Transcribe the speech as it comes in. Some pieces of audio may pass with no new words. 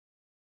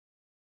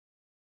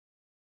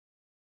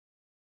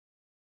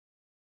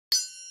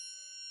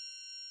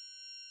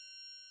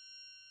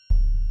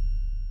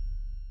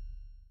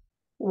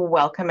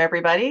Welcome,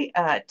 everybody.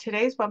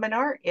 Today's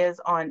webinar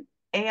is on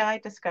AI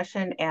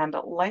discussion and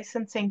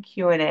licensing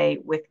Q&A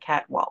with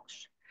Kat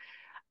Walsh.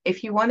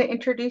 If you want to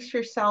introduce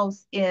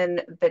yourselves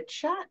in the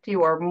chat,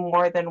 you are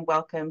more than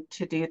welcome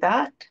to do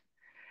that.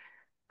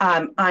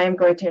 I am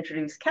going to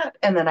introduce Kat,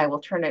 and then I will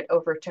turn it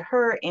over to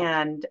her,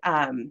 and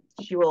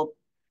she will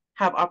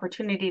have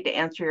opportunity to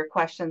answer your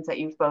questions that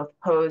you've both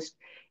posed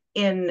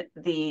in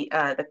the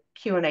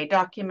Q&A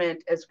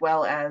document, as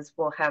well as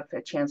we'll have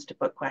a chance to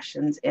put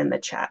questions in the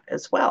chat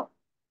as well.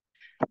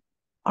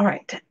 All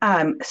right.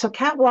 So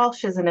Kat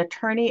Walsh is an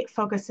attorney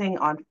focusing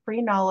on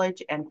free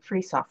knowledge and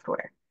free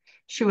software.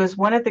 She was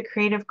one of the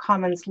Creative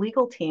Commons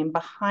legal team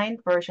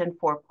behind version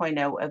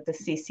 4.0 of the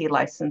CC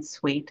license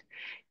suite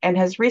and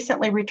has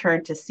recently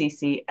returned to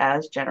CC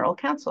as general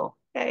counsel.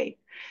 Yay.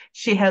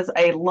 She has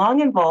a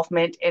long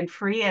involvement in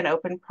free and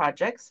open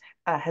projects,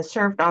 has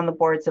served on the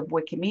boards of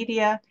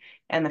Wikimedia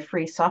and the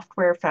Free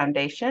Software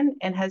Foundation,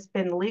 and has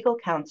been legal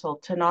counsel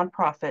to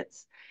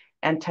nonprofits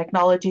and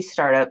technology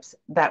startups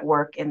that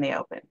work in the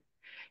open.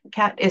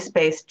 Kat is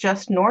based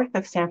just north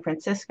of San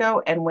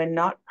Francisco, and when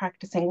not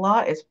practicing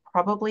law, is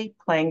probably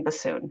playing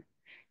bassoon.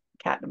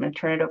 Kat, I'm going to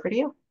turn it over to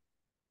you.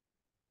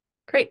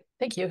 Great,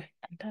 thank you.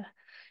 And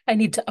I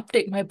need to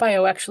update my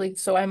bio actually.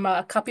 So I'm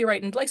a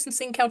copyright and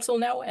licensing counsel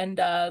now, and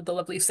the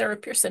lovely Sarah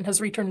Pearson has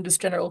returned as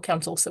general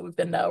counsel. So we've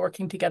been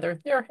working together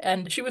there.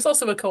 And she was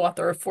also a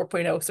co-author of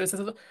 4.0.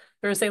 So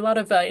there's a lot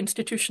of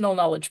institutional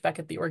knowledge back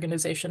at the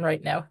organization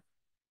right now.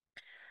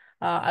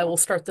 I will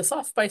start this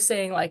off by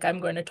saying, I'm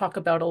going to talk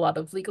about a lot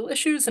of legal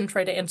issues and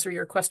try to answer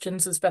your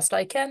questions as best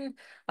I can.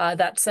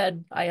 That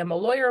said, I am a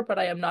lawyer, but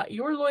I am not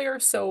your lawyer.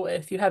 So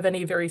if you have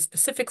any very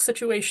specific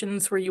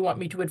situations where you want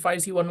me to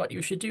advise you on what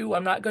you should do,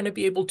 I'm not going to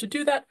be able to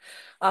do that.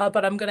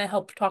 But I'm going to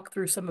help talk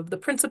through some of the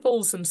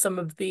principles and some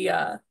of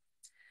the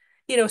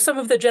some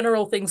of the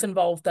general things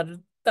involved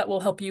that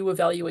will help you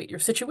evaluate your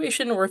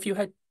situation, or if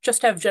you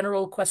just have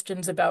general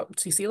questions about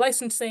CC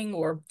licensing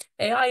or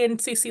AI and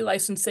CC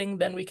licensing,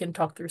 then we can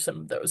talk through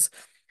some of those.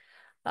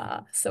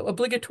 So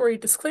obligatory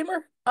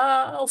disclaimer,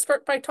 I'll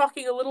start by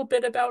talking a little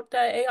bit about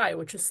AI,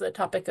 which is the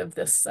topic of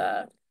this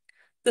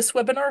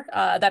webinar.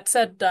 That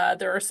said,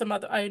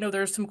 I know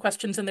there's some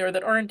questions in there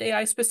that aren't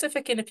AI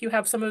specific, and if you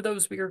have some of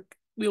those, we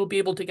will be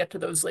able to get to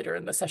those later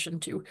in the session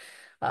too.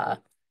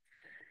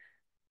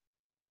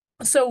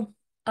 So,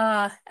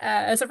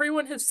 as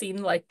everyone has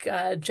seen,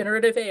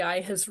 generative AI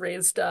has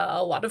raised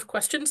a lot of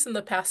questions in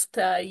the past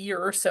year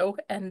or so,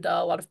 and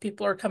a lot of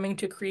people are coming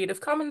to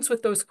Creative Commons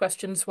with those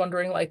questions,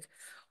 wondering,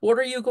 what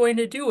are you going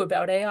to do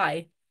about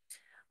AI?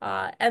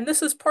 And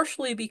this is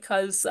partially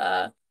because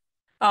a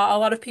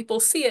lot of people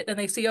see it and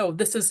they see, oh,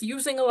 this is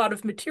using a lot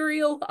of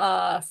material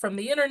from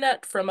the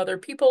internet, from other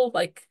people,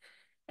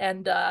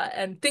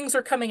 and things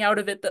are coming out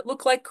of it that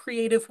look like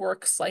creative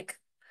works, like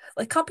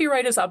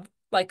copyright is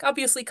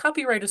obviously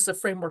copyright is the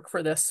framework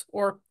for this,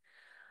 or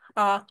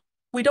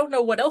we don't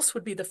know what else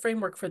would be the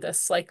framework for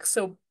this.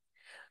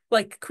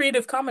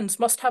 Creative Commons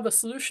must have a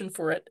solution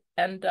for it.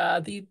 And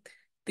the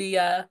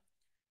uh,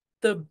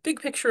 the big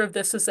picture of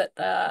this is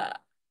that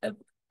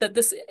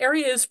this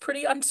area is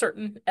pretty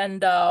uncertain,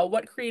 and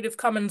what Creative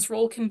Commons'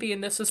 role can be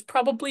in this is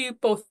probably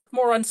both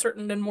more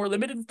uncertain and more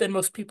limited than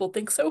most people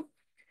think so.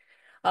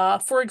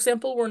 For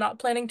example, we're not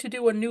planning to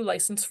do a new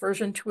license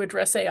version to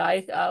address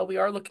AI. We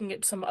are looking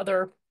at some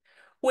other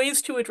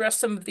ways to address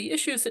some of the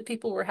issues that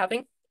people were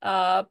having.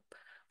 But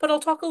I'll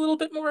talk a little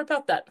bit more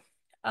about that.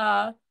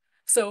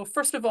 So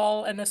first of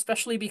all, and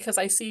especially because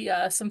I see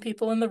some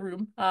people in the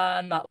room,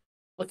 not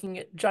looking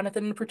at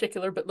Jonathan in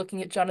particular, but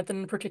looking at Jonathan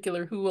in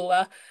particular, who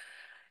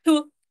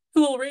who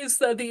will raise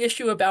the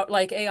issue about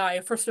AI,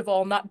 first of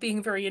all, not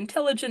being very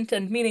intelligent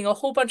and meaning a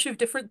whole bunch of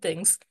different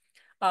things,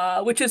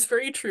 which is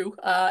very true.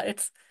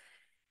 It's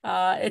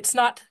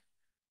not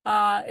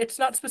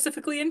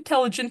specifically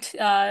intelligent.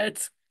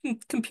 It's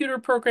computer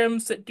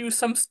programs that do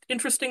some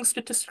interesting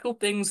statistical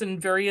things in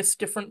various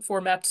different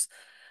formats,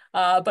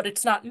 but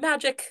it's not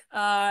magic,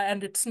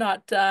 and it's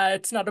not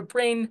a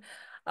brain,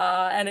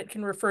 and it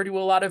can refer to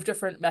a lot of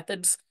different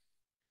methods.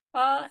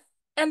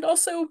 And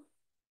also,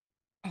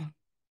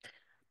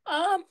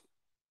 um,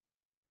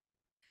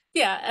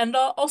 yeah, and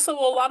also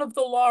a lot of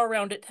the law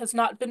around it has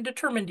not been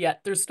determined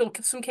yet. There's still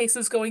some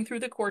cases going through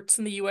the courts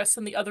in the U.S.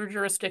 and the other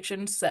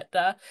jurisdictions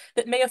that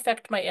may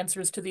affect my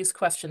answers to these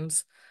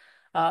questions.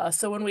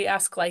 So when we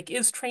ask,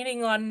 is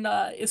training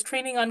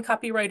on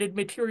copyrighted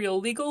material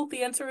legal?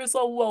 The answer is,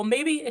 oh, well,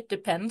 maybe it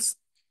depends.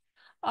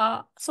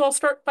 So I'll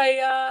start by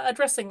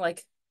addressing,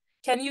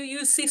 can you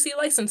use CC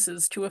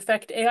licenses to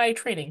affect AI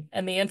training?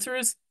 And the answer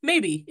is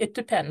maybe it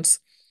depends.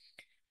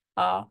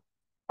 Uh,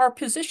 our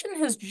position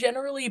has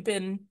generally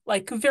been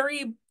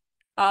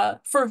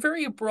for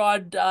very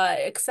broad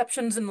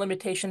exceptions and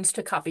limitations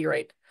to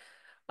copyright.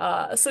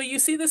 So you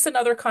see this in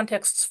other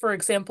contexts, for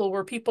example,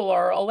 where people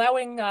are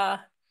allowing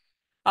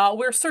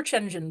where search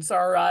engines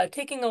are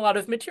taking a lot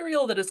of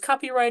material that is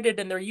copyrighted,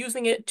 and they're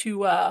using it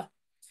to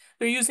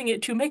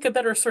make a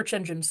better search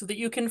engine so that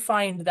you can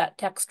find that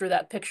text or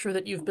that picture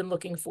that you've been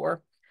looking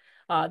for.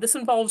 This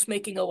involves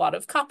making a lot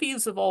of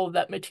copies of all of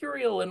that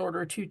material in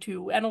order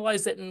to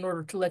analyze it, in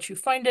order to let you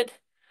find it.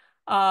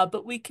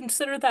 But we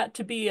consider that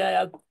to be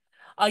a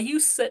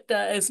use that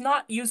is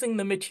not using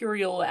the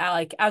material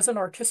like as an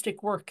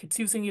artistic work. It's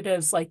using it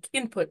as like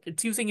input.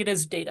 It's using it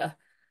as data.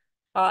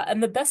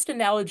 And the best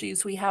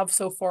analogies we have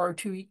so far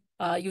to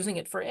using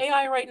it for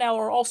AI right now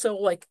are also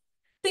like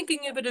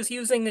thinking of it as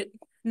using it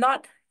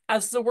not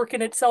as the work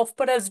in itself,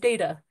 but as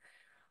data.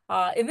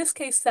 In this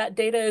case, that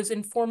data is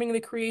informing the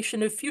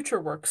creation of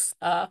future works.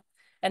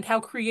 And how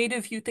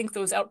creative you think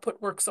those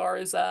output works are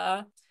is,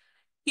 can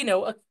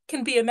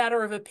be a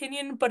matter of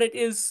opinion, but it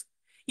is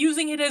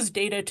using it as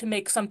data to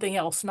make something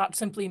else, not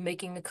simply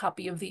making a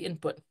copy of the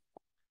input.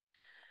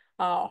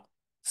 Uh,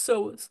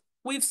 so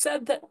we've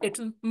said that it's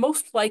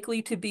most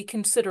likely to be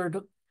considered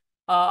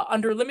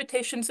under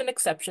limitations and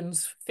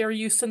exceptions, fair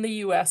use in the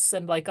US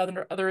and like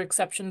other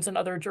exceptions in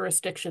other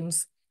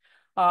jurisdictions,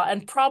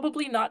 and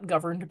probably not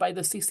governed by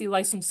the CC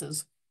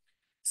licenses.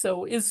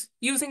 So is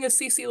using a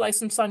CC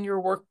license on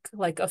your work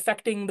like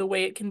affecting the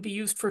way it can be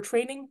used for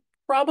training?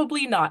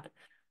 Probably not.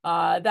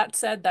 That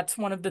said, that's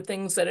one of the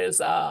things that is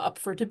up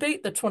for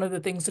debate. That's one of the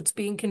things that's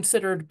being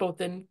considered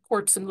both in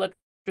courts and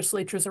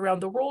legislatures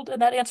around the world,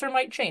 and that answer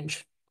might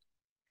change.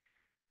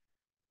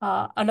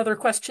 Another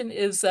question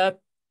is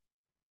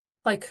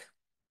like,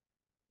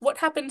 what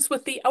happens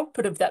with the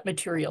output of that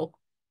material?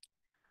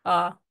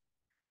 Uh,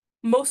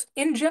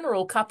 in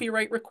general,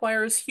 copyright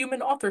requires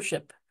human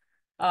authorship.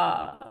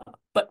 Uh,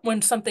 but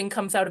when something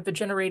comes out of a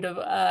generative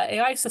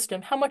AI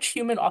system, how much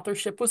human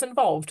authorship was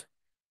involved?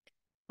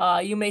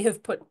 You may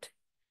have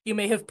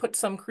put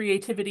some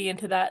creativity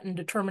into that in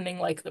determining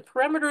like the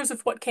parameters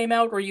of what came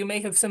out, or you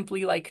may have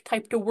simply like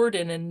typed a word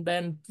in and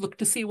then looked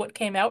to see what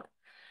came out.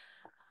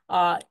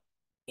 Uh,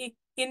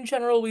 in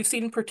general, we've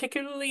seen,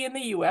 particularly in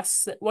the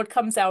US, that what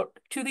comes out,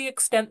 to the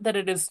extent that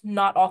it is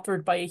not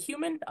authored by a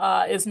human,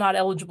 is not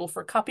eligible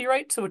for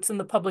copyright, so it's in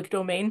the public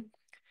domain.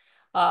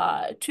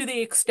 To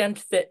the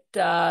extent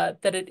that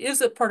it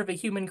is a part of a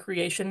human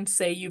creation,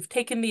 say you've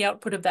taken the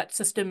output of that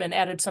system and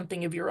added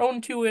something of your own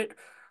to it,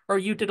 or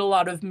you did a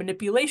lot of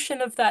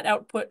manipulation of that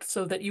output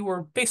so that you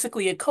were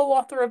basically a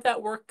co-author of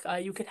that work,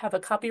 you could have a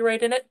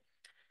copyright in it.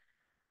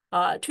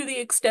 To the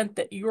extent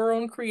that your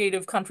own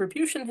creative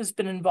contribution has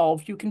been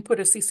involved, you can put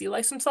a CC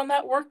license on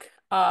that work.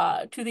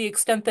 To the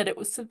extent that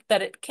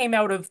it came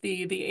out of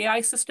the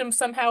AI system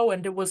somehow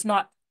and it was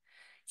not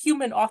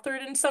human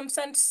authored in some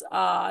sense,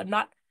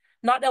 not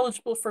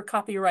eligible for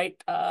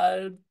copyright.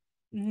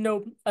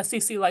 No, a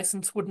CC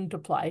license wouldn't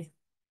apply.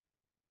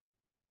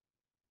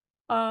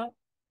 Uh,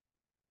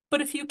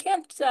 but if you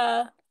can't,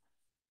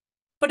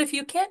 but if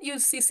you can't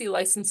use CC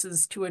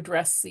licenses to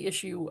address the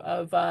issue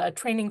of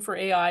training for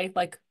AI,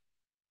 like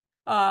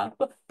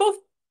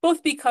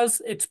both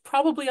because it's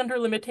probably under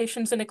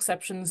limitations and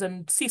exceptions,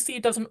 and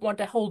CC doesn't want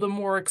to hold a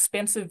more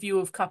expansive view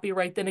of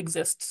copyright than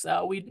exists.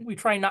 We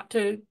try not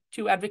to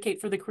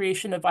advocate for the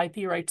creation of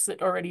IP rights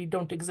that already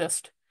don't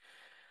exist.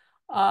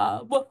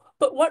 But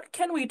what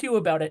can we do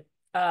about it?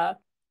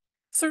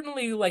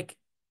 Certainly, like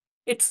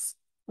it's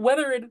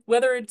whether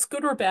it's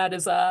good or bad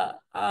is a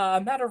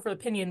matter of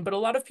opinion, but a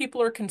lot of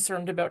people are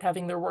concerned about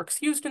having their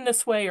works used in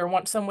this way or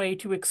want some way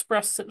to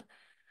express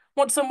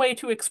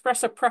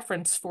a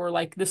preference for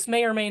like this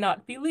may or may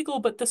not be legal,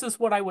 but this is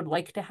what I would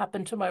like to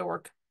happen to my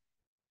work.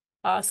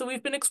 So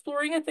we've been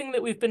exploring a thing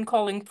that we've been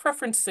calling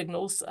preference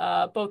signals,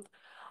 both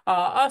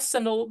us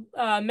and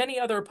many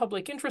other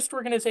public interest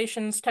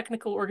organizations,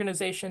 technical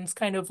organizations,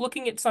 kind of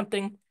looking at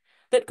something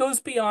that goes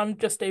beyond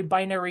just a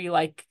binary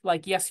like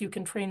yes, you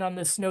can train on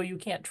this, no, you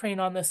can't train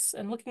on this,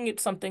 and looking at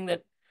something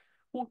that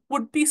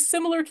would be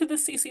similar to the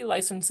CC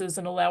licenses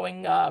and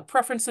allowing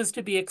preferences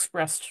to be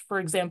expressed. For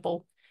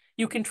example,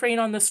 you can train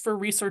on this for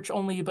research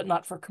only, but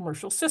not for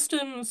commercial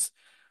systems,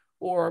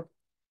 or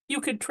you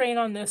could train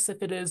on this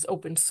if it is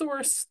open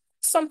source,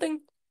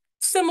 something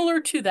similar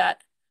to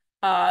that.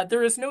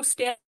 There is no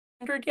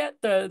standard yet.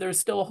 There's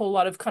still a whole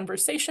lot of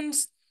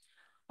conversations.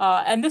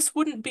 And this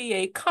wouldn't be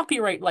a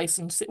copyright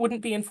license. It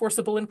wouldn't be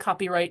enforceable in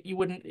copyright. It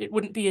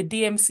wouldn't be a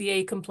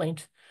DMCA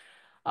complaint.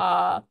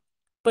 Uh,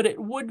 but it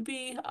would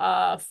be,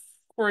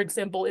 for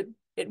example,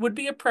 it would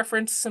be a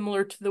preference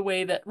similar to the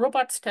way that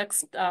robots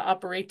text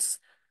operates.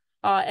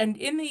 And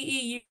in the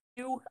EU,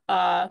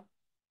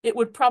 it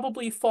would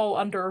probably fall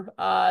under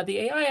the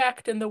AI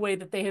Act in the way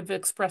that they have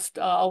expressed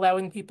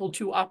allowing people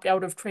to opt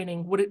out of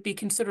training. Would it be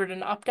considered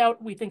an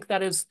opt-out? We think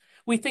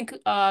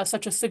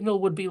such a signal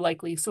would be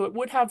likely. So it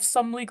would have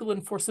some legal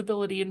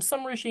enforceability in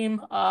some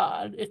regime,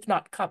 if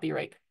not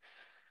copyright.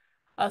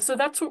 So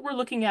that's what we're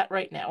looking at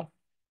right now.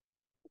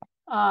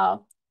 Uh,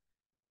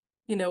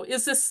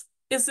 is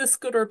this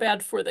good or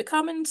bad for the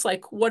commons?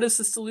 Like, what is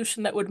the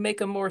solution that would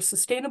make a more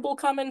sustainable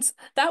commons?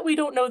 That we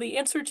don't know the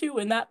answer to,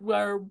 and that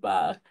we're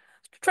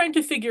trying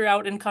to figure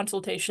out in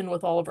consultation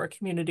with all of our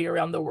community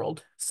around the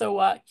world.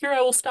 So here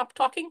I will stop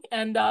talking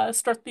and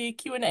start the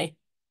Q&A.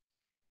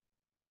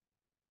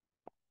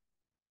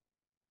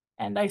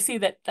 And I see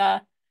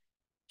that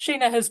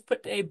Shayna has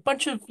put a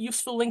bunch of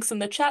useful links in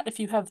the chat if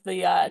you have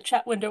the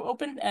chat window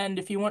open, and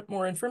if you want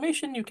more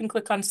information, you can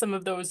click on some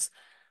of those,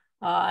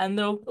 and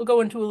they'll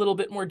go into a little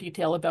bit more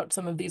detail about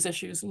some of these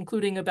issues,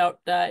 including about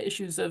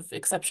issues of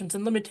exceptions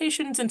and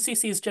limitations and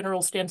CC's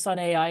general stance on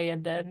AI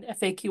and an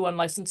FAQ on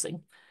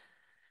licensing.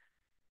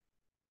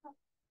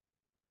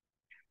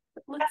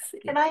 Let's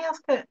Can see. I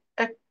ask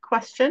a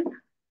question?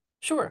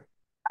 Sure.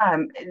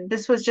 Um,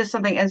 this was just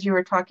something as you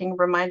were talking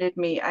reminded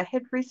me. I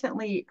had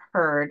recently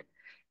heard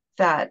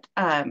that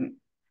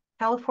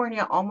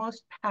California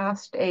almost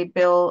passed a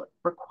bill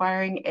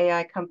requiring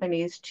AI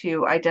companies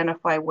to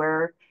identify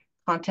where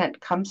content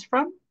comes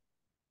from.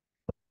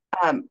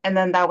 And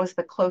then that was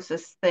the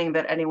closest thing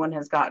that anyone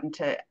has gotten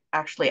to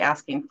actually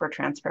asking for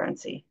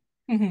transparency.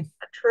 Hmm. Is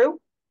that true?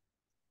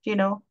 Do you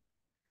know?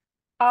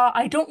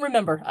 I don't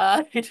remember.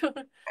 I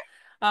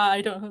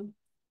don't.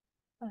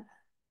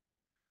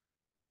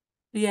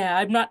 Yeah,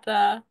 I'm not.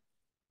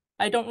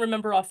 I don't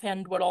remember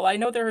offhand what all. I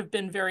know there have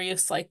been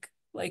various like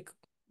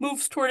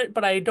moves toward it,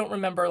 but I don't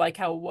remember like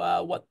how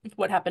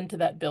what happened to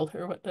that bill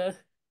or what the.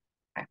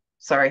 Okay.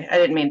 Sorry, I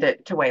didn't mean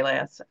to waylay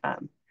us.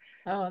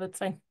 Oh, that's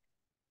fine.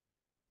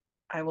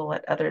 I will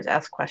let others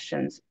ask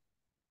questions.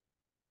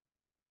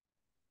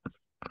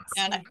 Let's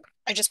And see.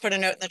 I just put a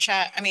note in the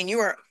chat. I mean, you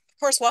are, of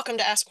course, welcome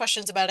to ask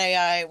questions about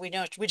AI. We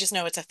just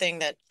know it's a thing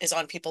that is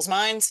on people's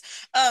minds.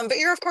 But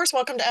you're, of course,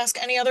 welcome to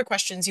ask any other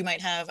questions you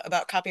might have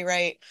about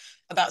copyright,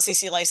 about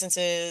CC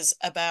licenses,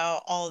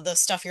 about all of the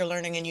stuff you're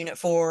learning in Unit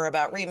 4,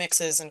 about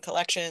remixes and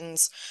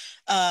collections.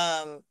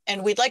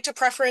 And we'd like to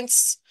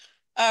preference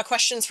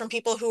questions from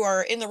people who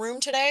are in the room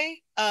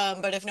today.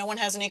 But if no one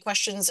has any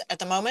questions at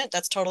the moment,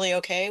 that's totally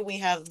okay. We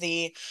have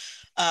the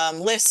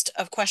list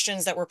of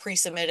questions that were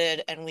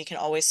pre-submitted, and we can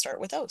always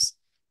start with those.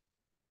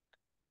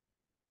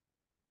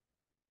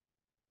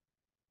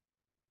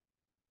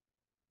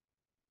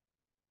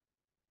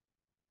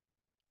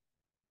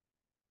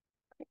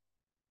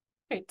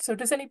 Great. So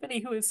does anybody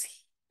who is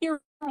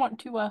here want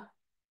to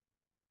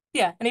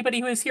yeah, anybody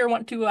who is here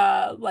want to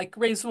like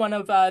raise one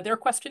of their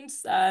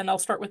questions, and I'll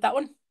start with that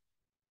one.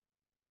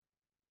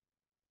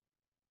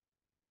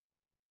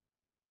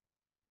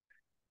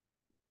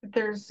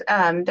 There's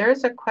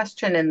a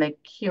question in the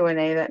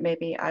Q&A that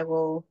maybe I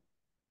will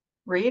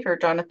read, or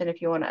Jonathan,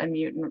 if you want to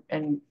unmute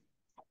and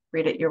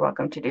read it, you're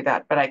welcome to do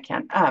that, but I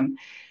can't.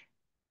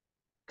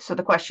 So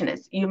the question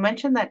is, you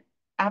mentioned that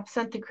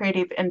absent the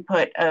creative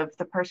input of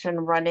the person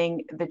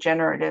running the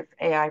generative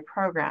AI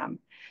program,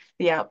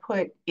 the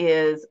output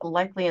is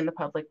likely in the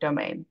public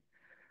domain.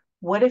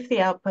 What if the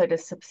output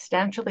is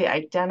substantially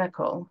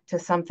identical to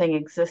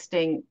something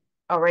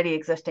already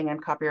existing in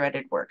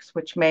copyrighted works,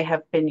 which may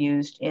have been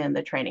used in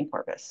the training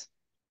corpus?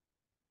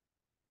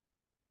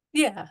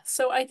 Yeah,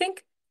 so I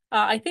think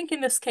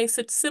in this case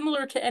it's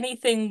similar to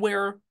anything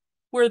where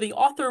the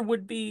author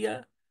would be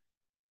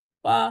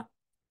uh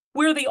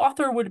where the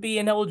author would be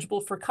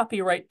ineligible for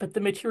copyright, but the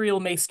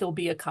material may still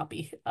be a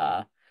copy.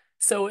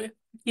 So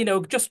you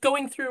know, just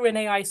going through an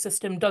AI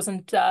system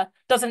doesn't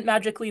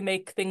magically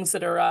make things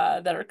that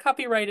are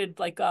copyrighted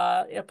like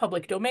a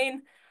public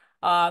domain.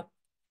 Uh,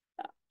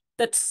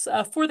 that's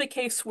for the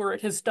case where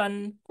it has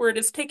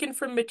taken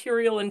from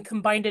material and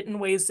combined it in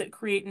ways that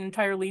create an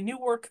entirely new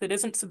work that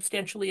isn't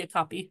substantially a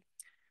copy.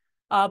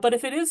 But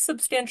if it is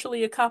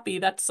substantially a copy,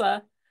 that's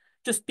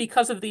just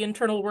because of the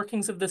internal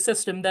workings of the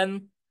system,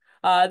 then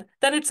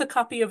it's a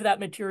copy of that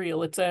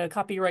material. It's a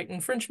copyright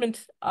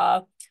infringement.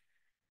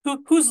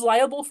 Who's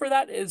liable for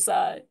that is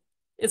a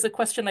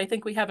question I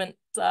think we haven't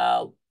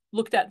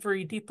looked at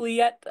very deeply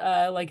yet.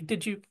 Like,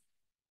 did you,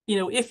 you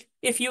know,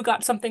 if you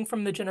got something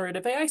from the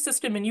generative AI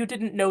system and you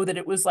didn't know that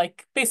it was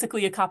like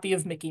basically a copy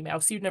of Mickey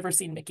Mouse, you'd never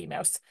seen Mickey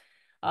Mouse.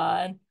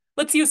 And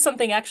let's use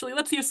something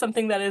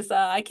that is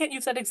I can't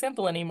use that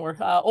example anymore.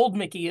 Old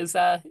Mickey is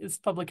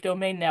public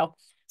domain now.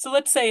 So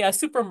let's say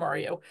Super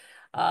Mario.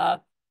 Uh,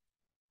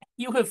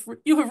 you have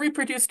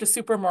reproduced a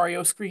Super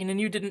Mario screen and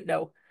you didn't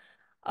know.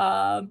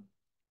 Um,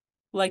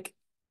 like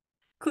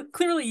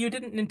clearly you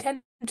didn't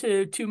intend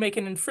to make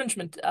an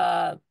infringement,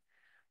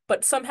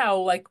 but somehow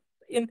like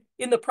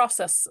in the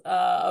process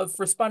of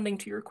responding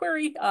to your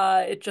query,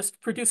 it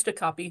just produced a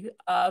copy.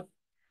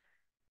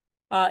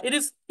 It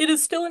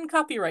is still in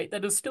copyright.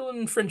 That is still an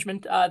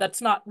infringement.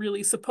 That's not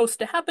really supposed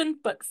to happen,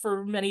 but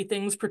for many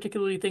things,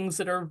 particularly things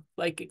that are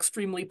like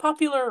extremely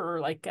popular or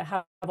like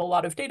have a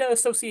lot of data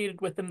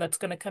associated with them, that's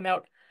going to come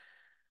out.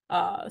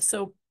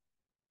 So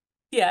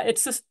yeah,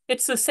 it's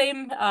the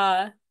same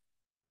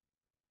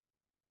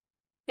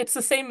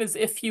as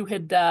if you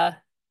had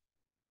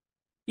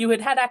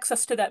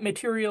access to that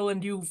material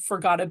and you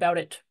forgot about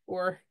it,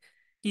 or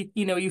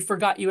you know, you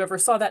forgot you ever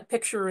saw that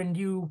picture and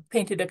you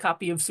painted a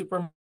copy of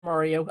Super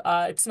Mario.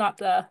 It's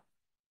not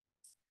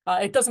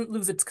it doesn't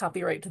lose its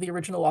copyright to the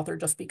original author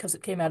just because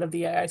it came out of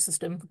the AI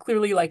system.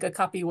 Clearly, like a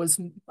copy was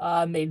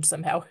made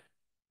somehow.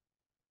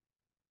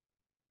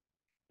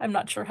 I'm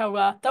not sure how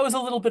that was a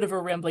little bit of a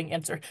rambling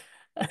answer.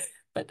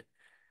 but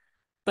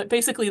but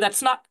basically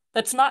that's not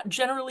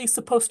generally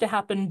supposed to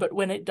happen, but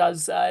when it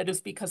does, it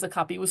is because a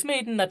copy was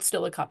made and that's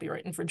still a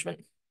copyright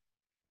infringement.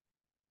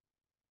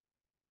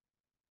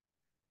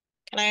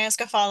 Can I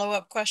ask a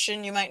follow-up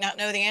question you might not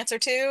know the answer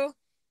to?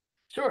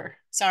 Sure.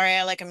 Sorry,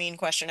 I like a mean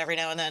question every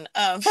now and then.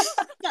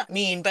 Not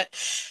mean, but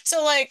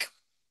so like,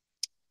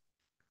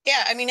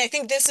 yeah, I mean, I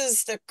think this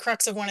is the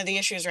crux of one of the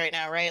issues right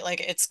now, right? Like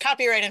it's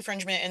copyright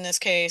infringement in this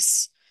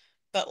case,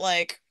 but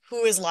like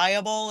who is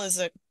liable is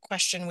a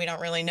question we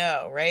don't really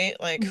know, right?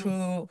 Like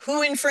Mhm.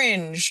 who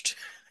infringed?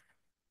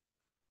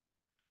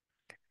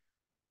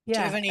 Do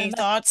you have Yeah, any and that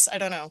thoughts? I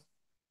don't know.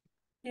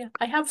 yeah,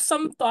 I have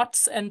some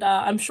thoughts, and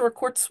I'm sure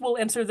courts will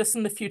answer this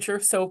in the future.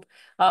 So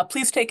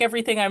please take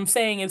everything I'm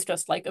saying as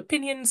just like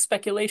opinion,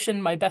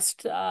 speculation, my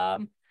best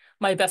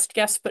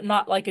guess, but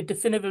not like a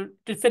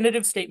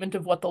definitive statement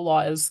of what the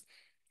law is.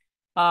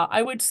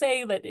 I would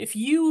say that if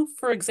you,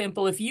 for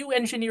example, if you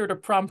engineered a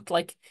prompt,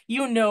 like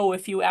you know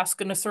if you ask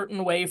in a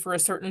certain way for a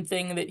certain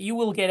thing that you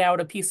will get out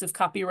a piece of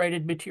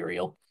copyrighted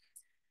material.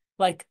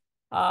 Like,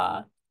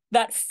 uh,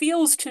 that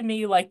feels to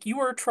me like you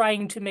are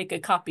trying to make a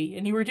copy,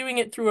 and you are doing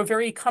it through a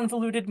very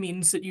convoluted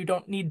means that you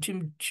don't need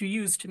to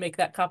use to make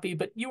that copy,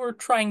 but you are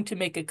trying to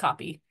make a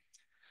copy.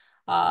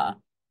 Uh,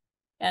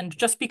 and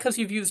just because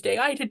you've used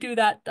AI to do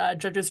that,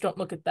 judges don't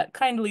look at that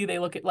kindly. They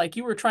look at like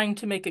you were trying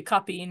to make a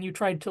copy and you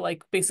tried to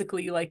like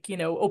basically like,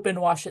 open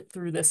wash it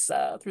through this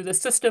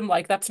system.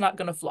 Like that's not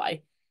gonna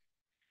fly.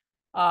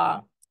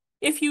 Uh,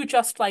 if you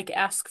just like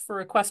ask for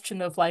a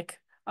question of like,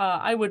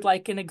 I would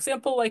like an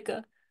example, like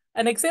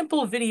an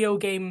example video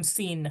game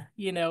scene,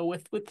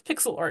 with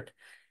pixel art,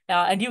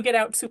 and you get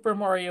out Super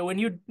Mario and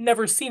you'd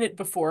never seen it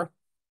before,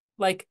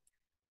 like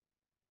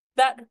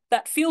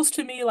that feels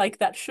to me like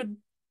that shouldn't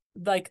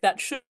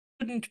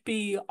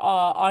be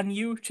on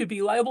you to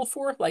be liable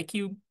for. Like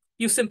you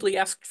simply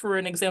asked for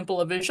an example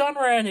of a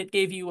genre and it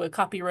gave you a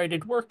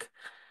copyrighted work.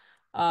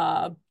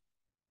 Uh,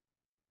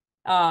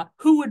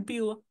 who would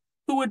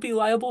be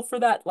liable for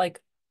that?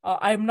 Like,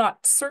 I'm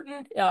not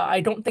certain. I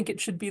don't think it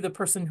should be the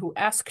person who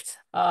asked.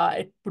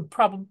 It would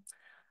probably.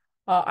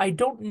 I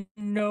don't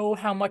know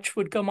how much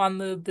would come on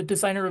the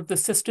designer of the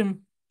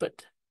system,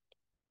 but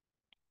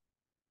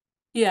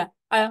yeah,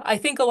 I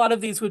think a lot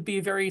of these would be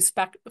very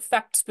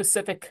fact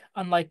specific.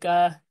 Unlike,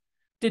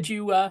 did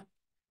you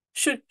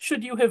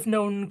should you have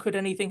known? Could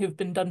anything have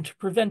been done to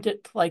prevent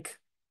it? Like,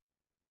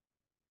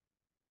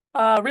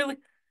 really,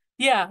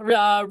 yeah,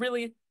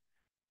 really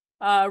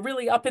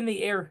up in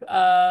the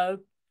air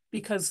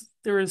because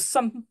there is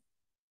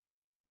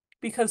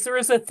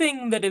a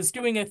thing that is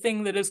doing a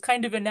thing that is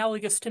kind of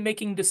analogous to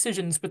making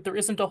decisions, but there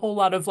isn't a whole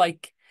lot of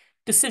like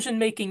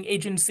decision-making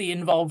agency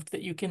involved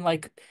that you can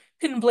like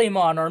pin blame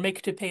on or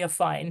make to pay a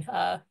fine.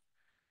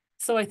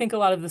 So I think a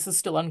lot of this is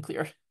still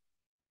unclear.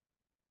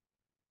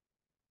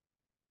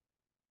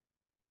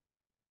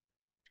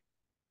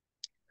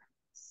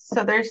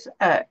 So there's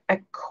a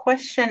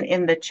question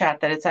in the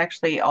chat that is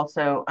actually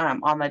also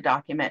on the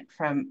document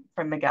from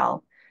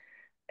Miguel,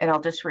 and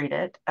I'll just read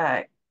it.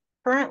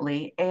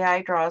 Currently,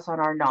 AI draws on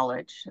our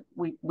knowledge.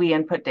 We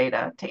input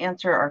data to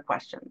answer our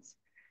questions.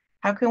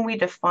 How can we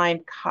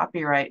define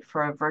copyright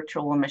for a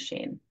virtual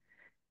machine,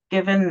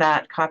 given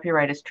that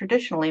copyright is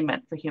traditionally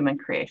meant for human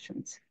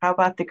creations? How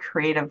about the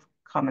Creative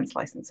Commons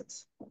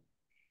licenses?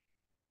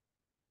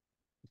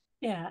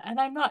 Yeah, and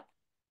I'm not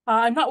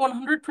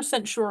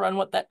 100% sure on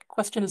what that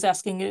question is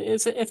asking.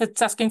 Is it if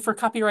it's asking for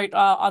copyright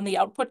on the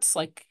outputs,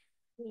 like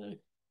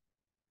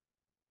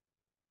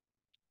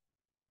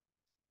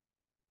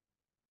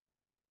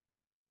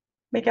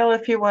Miguel,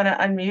 if you want to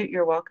unmute,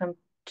 you're welcome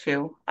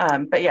to.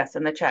 But yes,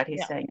 in the chat, he's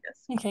Yeah. saying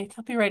this. okay,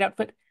 copyright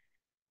output.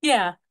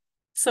 Yeah.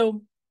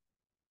 So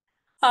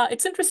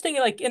it's interesting,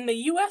 like in the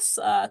US,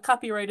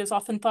 copyright is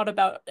often thought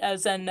about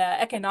as an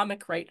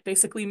economic right,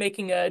 basically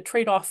making a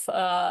trade-off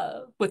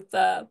with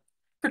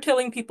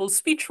curtailing people's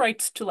speech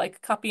rights to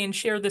like copy and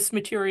share this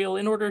material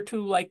in order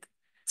to like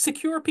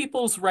secure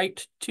people's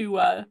right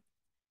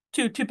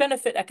to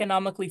benefit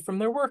economically from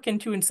their work and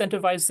to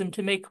incentivize them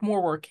to make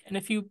more work. And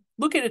if you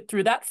look at it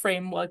through that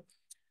frame,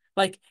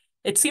 like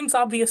it seems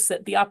obvious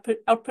that the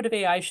output of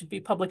AI should be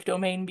public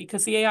domain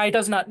because the AI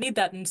does not need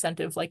that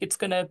incentive. Like it's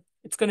gonna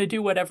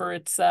do whatever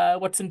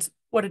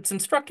what it's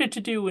instructed to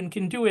do and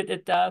can do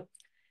it at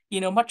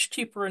much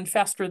cheaper and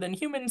faster than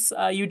humans.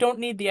 You don't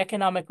need the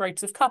economic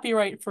rights of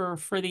copyright for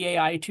the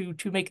AI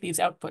to make these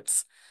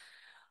outputs.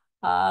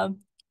 Uh,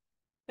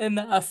 and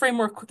a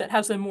framework that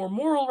has a more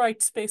moral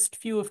rights-based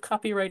view of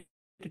copyright,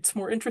 it's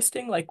more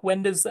interesting. Like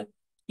when does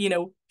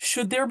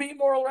should there be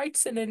moral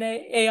rights in an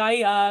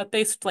AI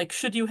based, like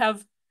should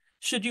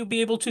you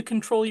be able to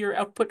control your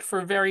output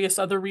for various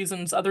other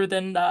reasons other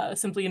than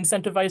simply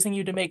incentivizing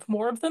you to make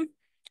more of them?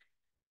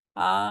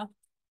 Uh,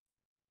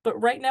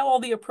 but right now all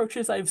the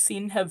approaches I've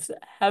seen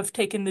have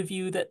taken the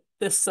view that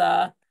this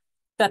that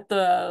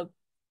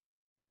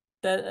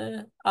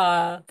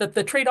that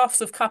the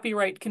trade-offs of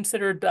copyright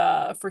considered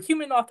for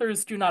human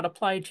authors do not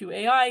apply to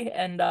AI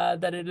and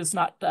that it is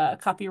not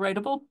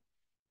copyrightable.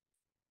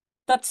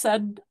 That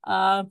said,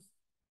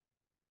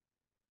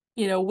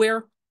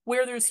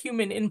 where there's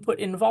human input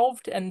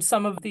involved, and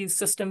some of these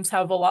systems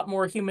have a lot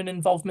more human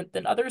involvement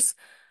than others.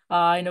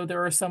 I know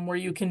there are some where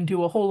you can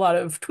do a whole lot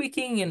of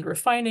tweaking and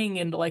refining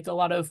and like a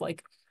lot of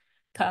like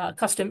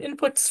custom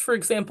inputs, for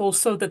example,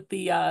 so that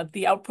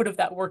the output of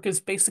that work is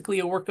basically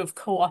a work of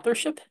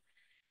co-authorship.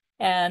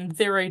 And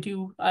there I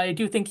do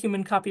think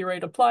human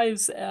copyright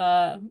applies,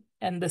 and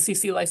the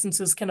CC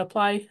licenses can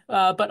apply.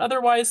 But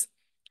the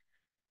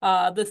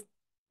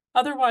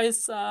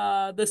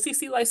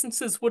CC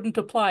licenses wouldn't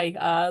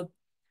apply.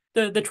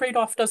 The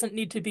trade-off doesn't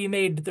need to be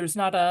made. There's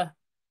not a,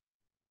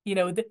 you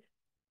know,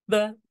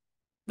 the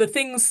the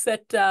things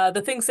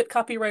that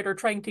copyright are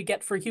trying to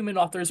get for human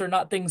authors are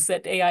not things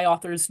that AI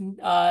authors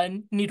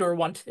need or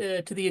want,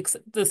 to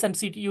the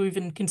sense you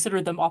even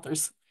consider them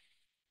authors.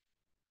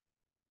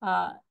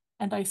 Uh,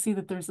 and I see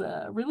that there's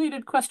a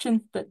related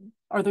question that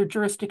are there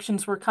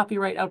jurisdictions where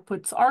copyright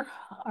outputs are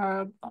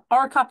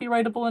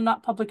copyrightable and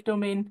not public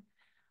domain?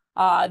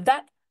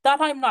 That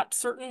I'm not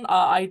certain.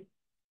 I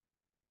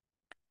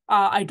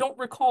don't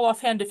recall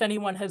offhand if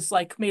anyone has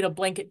like made a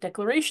blanket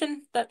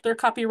declaration that they're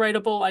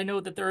copyrightable. I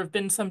know that there have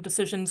been some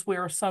decisions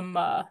where some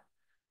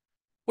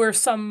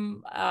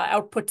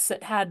outputs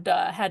that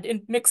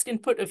had mixed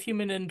input of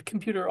human and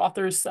computer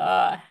authors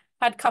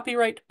had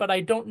copyright, but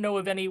I don't know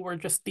of any where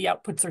just the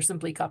outputs are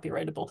simply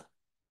copyrightable.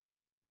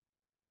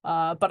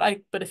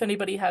 But if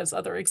anybody has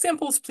other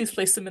examples, please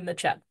place them in the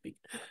chat.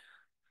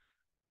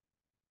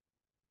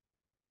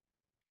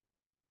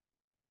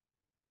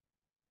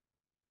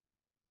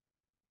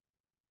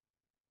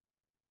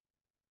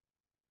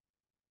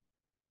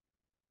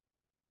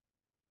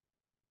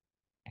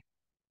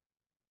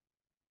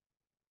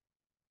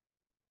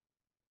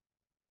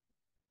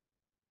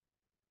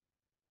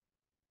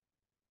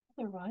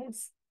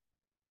 Otherwise,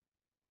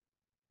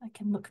 I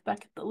can look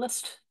back at the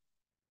list.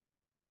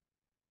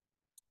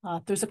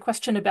 There's a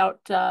question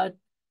about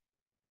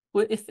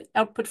if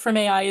output from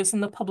AI is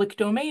in the public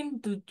domain,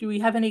 do we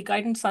have any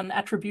guidance on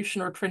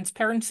attribution or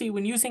transparency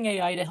when using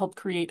AI to help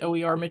create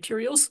OER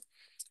materials?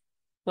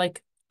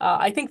 Like,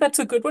 I think that's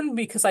a good one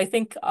because I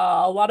think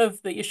a lot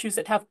of the issues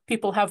that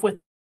people have with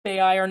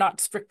AI are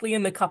not strictly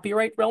in the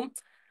copyright realm.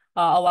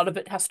 A lot of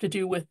it has to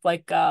do with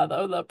like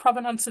the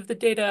provenance of the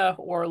data,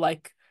 or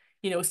like,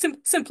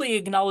 simply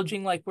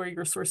acknowledging like where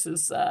your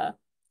sources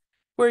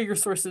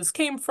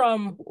came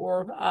from,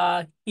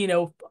 or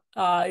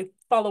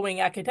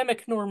following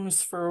academic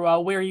norms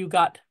for where you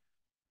got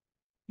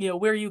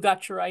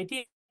your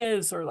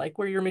ideas, or like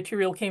where your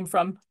material came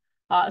from.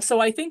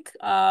 So I think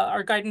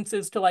our guidance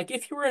is to, like,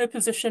 if you're in a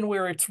position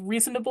where it's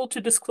reasonable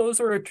to disclose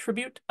or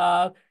attribute,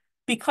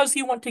 because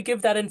you want to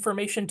give that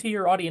information to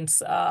your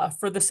audience,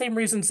 for the same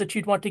reasons that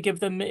you'd want to give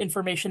them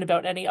information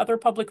about any other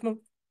public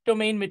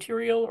domain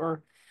material,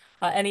 or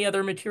any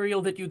other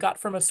material that you got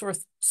from a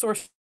source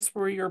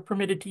where you're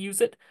permitted to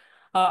use it.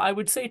 I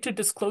would say to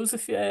disclose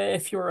if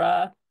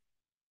you're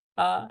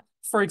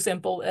for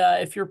example,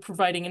 if you're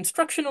providing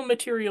instructional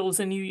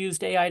materials and you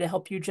used AI to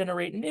help you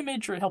generate an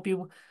image or help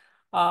you,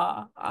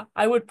 uh,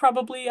 I would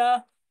probably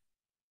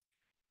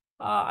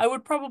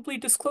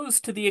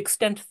disclose to the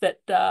extent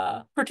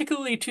that,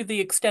 particularly to the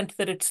extent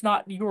that it's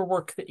not your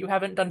work, that you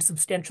haven't done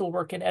substantial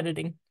work in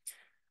editing.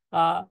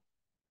 Uh,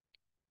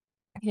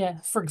 Yeah,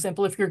 for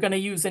example, if you're going to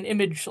use an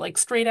image like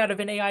straight out of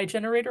an AI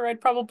generator,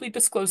 I'd probably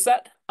disclose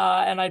that.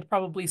 And I'd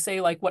probably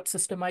say like what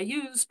system I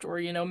used, or,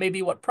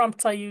 maybe what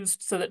prompts I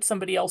used, so that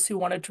somebody else who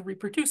wanted to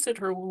reproduce it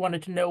or who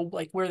wanted to know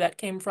like where that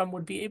came from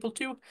would be able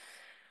to.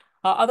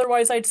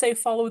 Otherwise, I'd say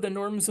follow the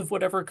norms of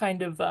whatever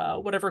kind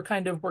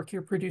of work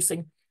you're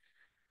producing.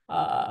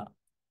 Uh,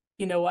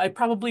 I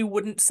probably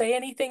wouldn't say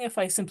anything if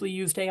I simply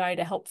used AI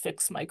to help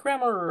fix my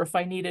grammar, or if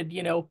I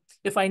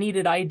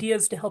needed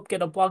ideas to help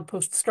get a blog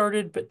post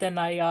started, but then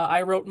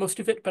I wrote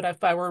most of it. But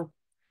if I were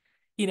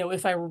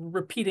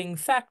repeating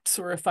facts,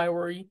 or if I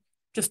were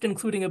just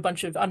including a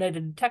bunch of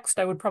unedited text,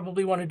 I would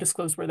probably want to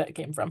disclose where that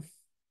came from.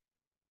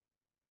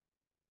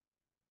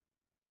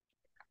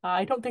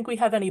 I don't think we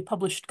have any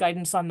published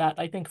guidance on that.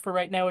 I think for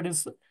right now, it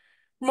is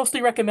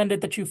mostly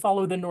recommended that you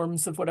follow the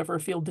norms of whatever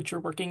field that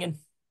you're working in.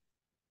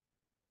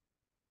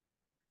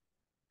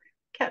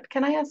 Kat,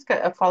 can I ask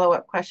a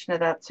follow-up question to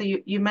that? So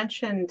you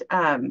mentioned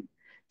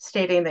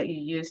stating that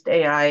you used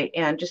AI,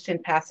 and just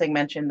in passing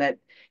mentioned that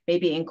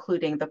maybe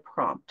including the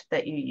prompt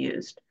that you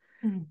used.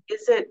 Mm.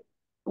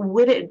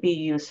 Would it be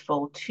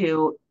useful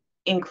to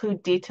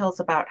include details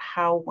about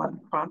how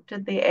one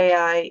prompted the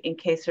AI in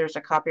case there's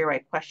a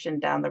copyright question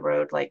down the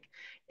road? Like,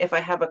 if I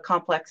have a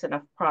complex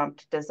enough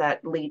prompt, does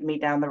that lead me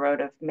down the road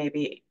of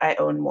maybe I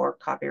own more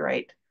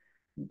copyright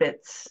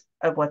bits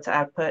of what's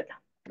output?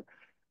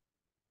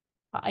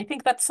 I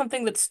think that's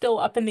something that's still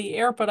up in the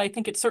air, but I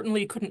think it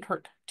certainly couldn't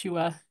hurt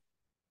to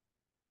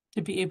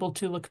be able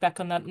to look back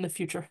on that in the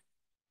future.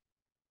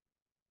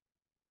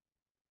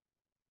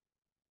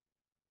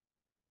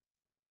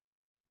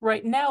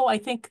 Right now, I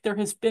think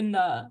there's been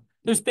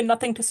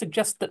nothing to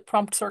suggest that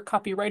prompts are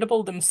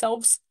copyrightable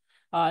themselves,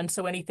 and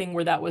so anything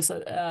where that was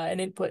an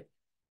input,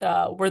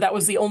 where that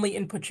was the only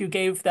input you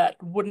gave, that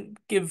wouldn't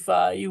give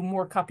you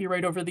more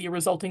copyright over the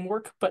resulting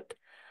work. But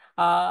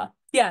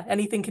yeah,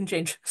 anything can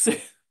change.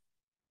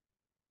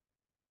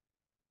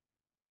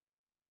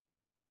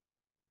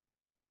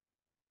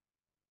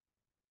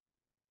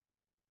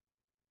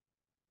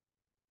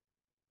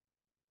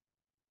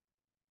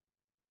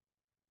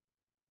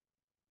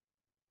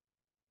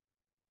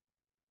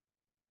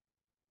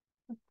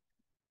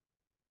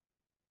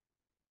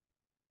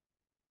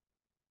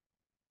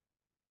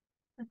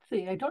 Let's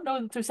see. I don't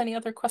know if there's any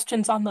other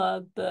questions on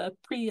the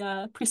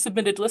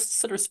pre-submitted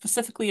lists that are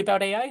specifically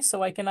about AI,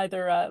 so I can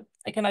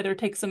either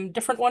take some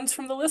different ones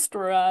from the list,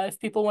 or if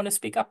people want to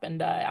speak up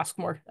and ask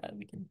more,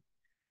 we can.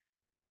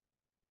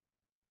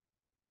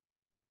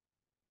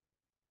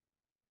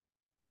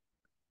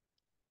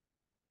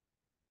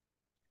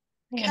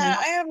 Kat,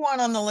 I have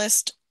one on the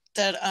list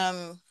that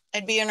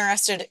I'd be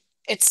interested.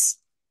 It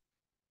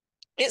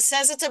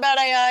says it's about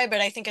AI,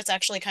 but I think it's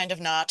actually kind of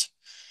not.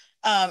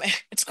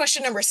 It's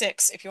question number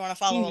 6, if you want to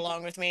follow Mm.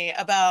 along with me,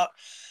 about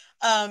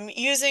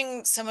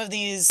using some of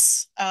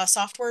these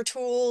software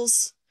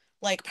tools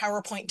like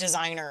PowerPoint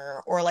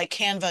Designer, or like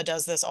Canva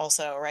does this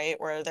also, right?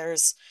 Where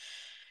there's,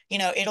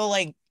 it'll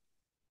like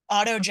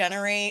auto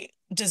generate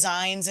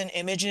designs and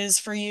images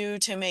for you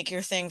to make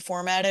your thing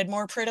formatted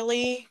more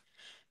prettily,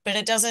 but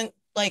it doesn't,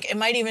 like, it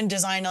might even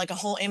design like a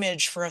whole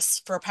image for a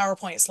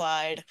PowerPoint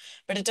slide,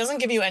 but it doesn't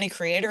give you any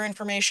creator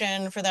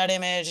information for that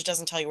image. It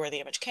doesn't tell you where the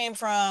image came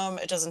from.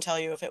 It doesn't tell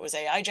you if it was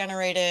AI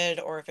generated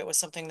or if it was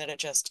something that it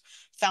just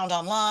found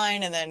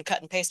online and then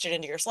cut and pasted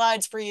into your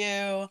slides for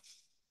you.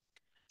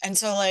 And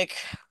so, like,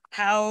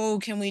 how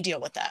can we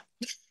deal with that?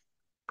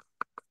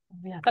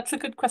 Yeah, that's a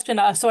good question.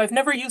 So I've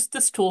never used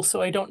this tool,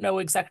 so I don't know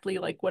exactly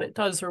like what it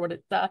does or what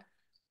it.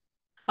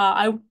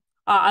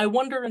 I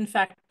wonder, in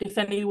fact, if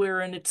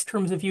anywhere in its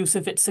terms of use,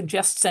 if it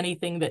suggests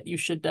anything that you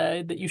should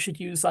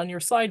use on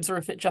your slides, or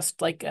if it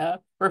just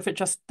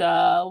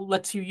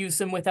lets you use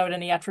them without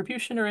any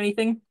attribution or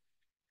anything.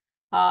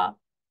 Uh,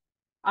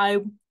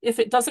 I If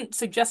it doesn't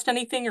suggest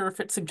anything, or if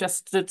it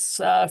suggests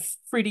it's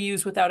free to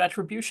use without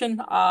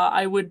attribution,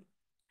 I would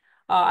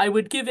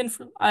give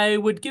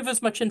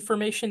as much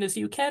information as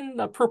you can,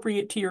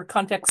 appropriate to your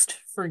context.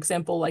 For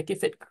example, like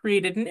if it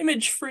created an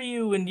image for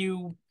you and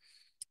you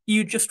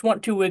just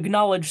want to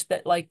acknowledge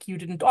that like you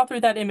didn't author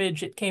that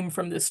image, it came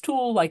from this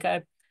tool. Like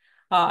I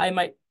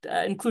might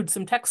include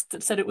some text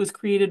that said it was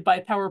created by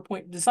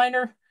PowerPoint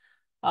Designer,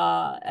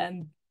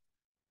 and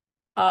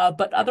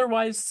but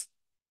otherwise,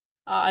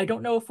 I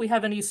don't know if we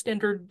have any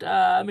standard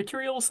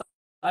materials.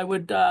 I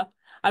would uh,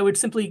 I would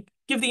simply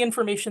give the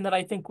information that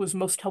I think was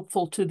most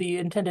helpful to the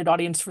intended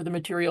audience for the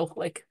material.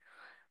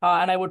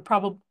 And I would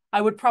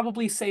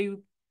probably say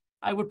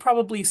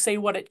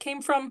what it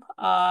came from,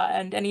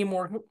 and any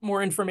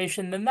more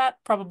information than that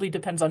probably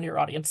depends on your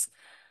audience.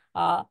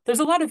 There's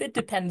a lot of it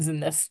depends in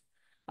this,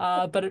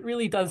 but it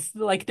really does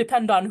like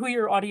depend on who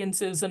your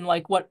audience is and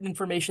like what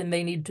information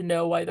they need to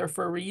know, either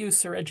for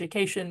reuse or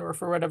education or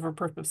for whatever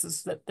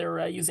purposes that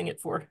they're using it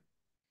for.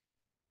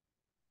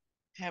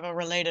 I have a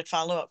related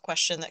follow-up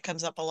question that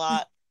comes up a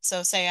lot.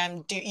 So say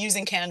I'm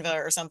using Canva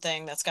or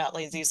something that's got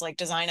like these like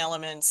design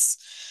elements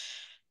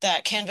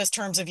that Canva's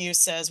terms of use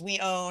says we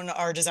own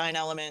our design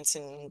elements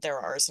and they're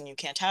ours and you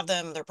can't have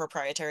them. They're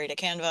proprietary to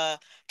Canva.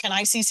 Can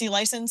I CC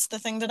license the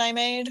thing that I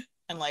made?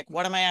 And like,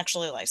 what am I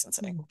actually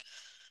licensing?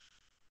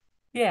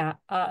 Yeah,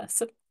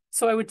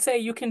 so I would say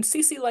you can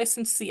CC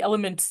license the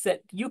elements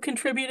that you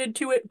contributed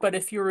to it, but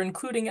if you're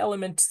including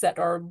elements that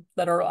are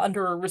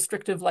under a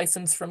restrictive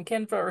license from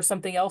Canva or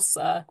something else,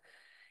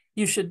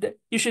 you should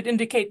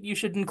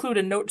include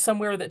a note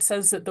somewhere that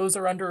says that those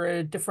are under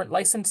a different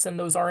license and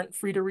those aren't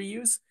free to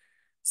reuse.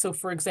 So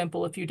for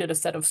example, if you did a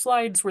set of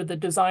slides where the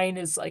design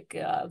is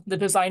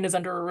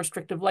under a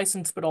restrictive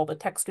license, but all the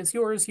text is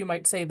yours, you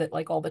might say that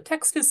like all the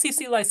text is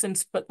CC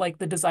licensed, but like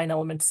the design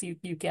elements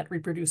you can't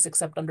reproduce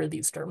except under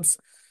these terms.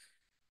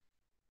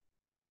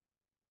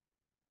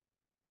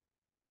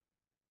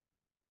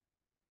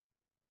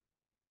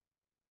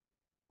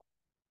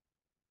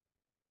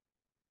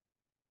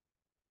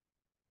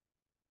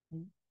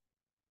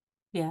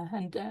 Yeah,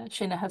 and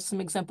Shayna has some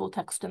example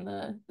text in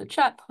the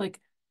chat. Like,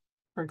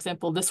 for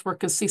example, this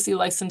work is CC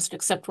licensed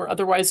except where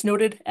otherwise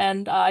noted.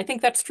 And I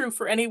think that's true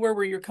for anywhere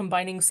where you're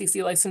combining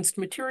CC licensed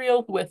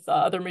material with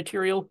other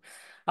material.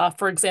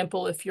 For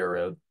example, if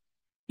you're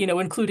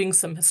including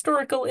some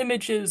historical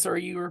images, or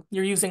you're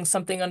using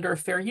something under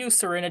fair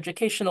use or an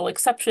educational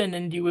exception,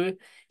 and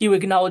you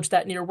acknowledge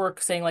that in your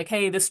work, saying like,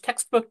 hey, this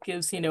textbook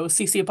is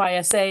CC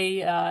by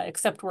SA,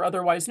 except where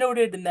otherwise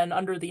noted, and then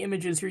under the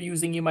images you're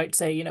using, you might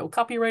say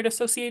copyright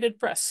Associated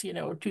Press,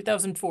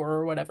 2004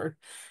 or whatever.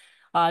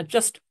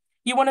 Just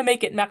you want to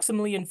make it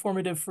maximally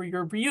informative for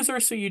your user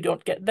so you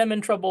don't get them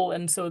in trouble,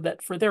 and so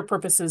that for their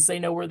purposes they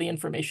know where the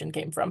information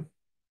came from.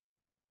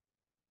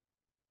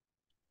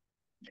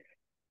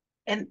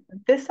 And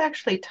this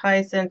actually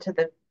ties into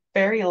the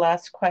very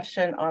last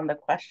question on the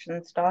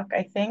questions doc,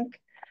 I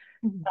think.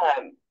 Mhm.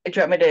 Do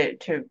you want me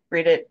to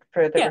read it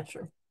for the Yeah,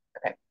 sure.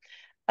 Okay.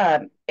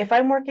 If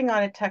I'm working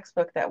on a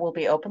textbook that will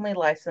be openly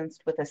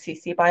licensed with a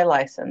CC BY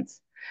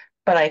license,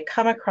 but I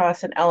come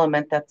across an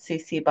element that's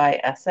CC BY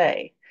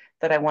SA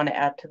that I want to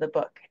add to the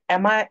book,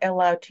 am I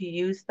allowed to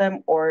use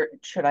them or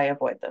should I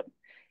avoid them?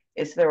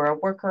 Is there a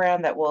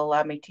workaround that will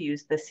allow me to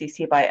use the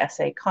CC BY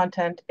SA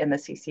content in the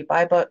CC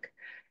BY book?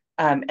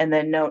 And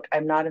then note,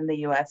 I'm not in the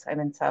US, I'm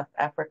in South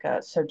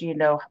Africa. So do you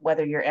know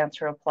whether your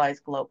answer applies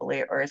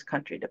globally or is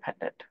country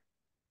dependent?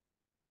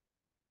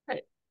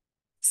 Right.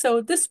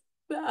 So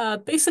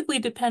basically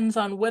depends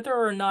on whether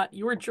or not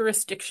your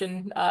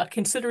jurisdiction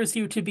considers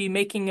you to be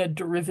making a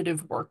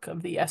derivative work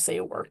of the essay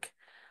work.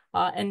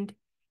 And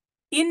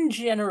in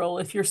general,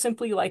 if you're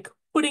simply like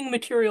putting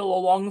material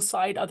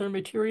alongside other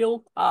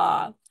material,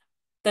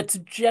 that's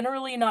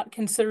generally not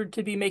considered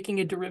to be making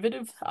a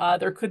derivative.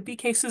 There could be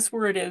cases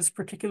where it is,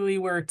 particularly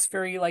where it's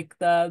very like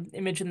the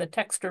image and the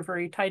text are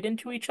very tied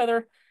into each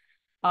other.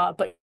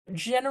 But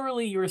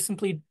generally, you're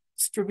simply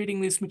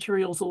distributing these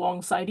materials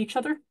alongside each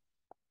other.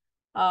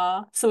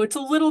 So it's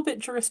a little bit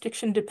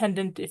jurisdiction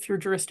dependent if your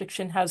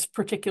jurisdiction has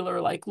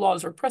particular like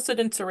laws or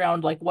precedents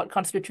around like what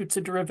constitutes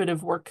a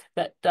derivative work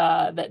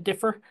that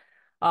differ.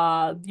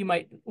 You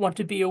might want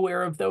to be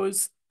aware of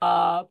those.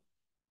 But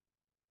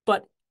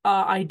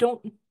I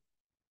don't.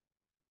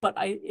 But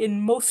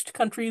in most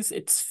countries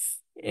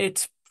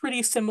it's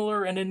pretty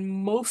similar, and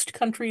in most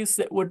countries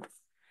that would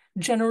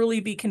generally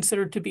be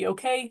considered to be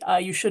okay.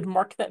 You should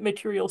mark that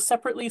material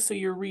separately so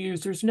your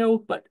reusers know,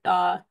 but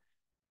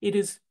it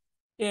is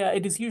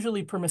it is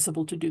usually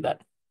permissible to do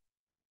that.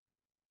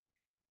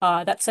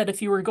 That said,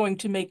 if you were going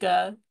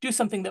to do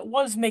something that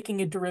was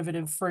making a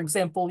derivative, for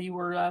example, you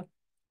were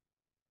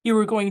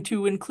going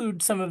to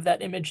include some of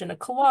that image in a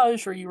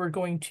collage, or you were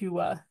going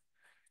to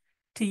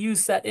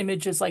use that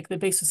image as like the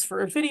basis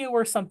for a video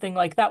or something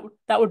like that,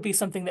 that would be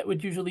something that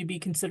would usually be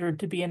considered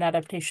to be an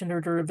adaptation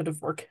or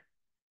derivative work.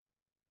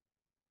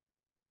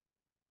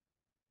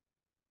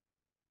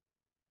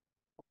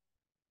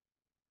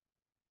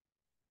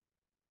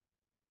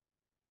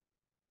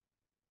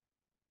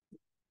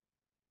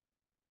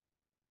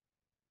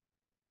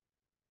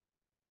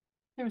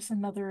 There's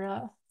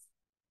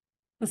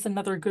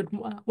another good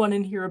one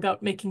in here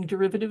about making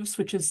derivatives,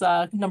 which is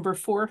number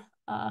 4,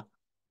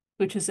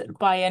 which is that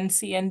by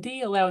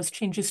NCND allows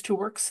changes to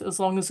works as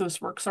long as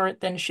those works aren't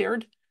then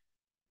shared.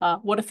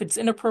 What if it's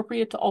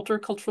inappropriate to alter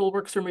cultural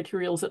works or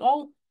materials at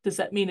all? Does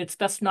that mean it's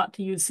best not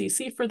to use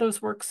CC for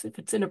those works if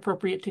it's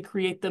inappropriate to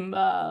create them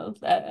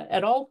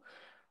at all?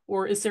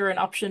 Or is there an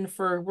option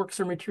for works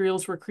or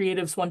materials where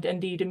creatives want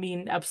ND to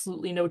mean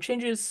absolutely no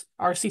changes?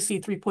 Are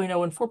CC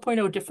 3.0 and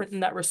 4.0 different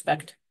in that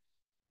respect?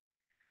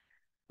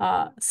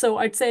 So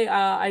I'd say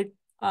the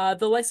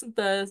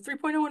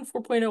 3.0 and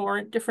 4.0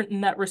 aren't different in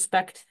that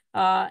respect.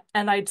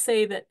 And I'd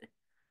say that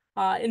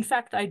in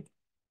fact it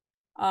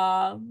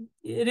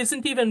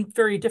isn't even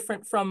very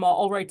different from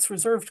all rights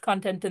reserved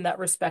content in that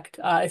respect.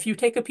 If you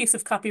take a piece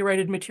of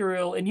copyrighted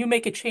material and you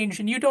make a change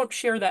and you don't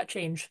share that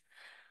change,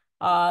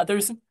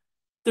 there's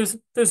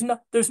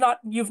not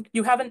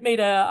you haven't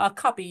made a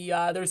copy.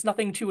 There's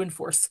nothing to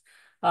enforce.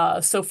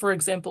 So for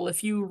example,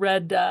 if you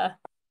read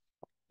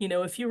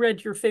if you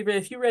read your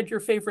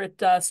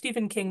favorite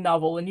Stephen King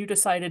novel and you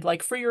decided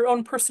like for your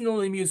own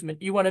personal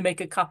amusement you want to make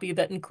a copy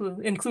that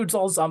includes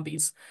all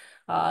zombies,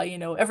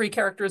 every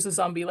character is a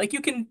zombie, like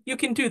you can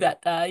do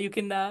that. You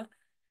can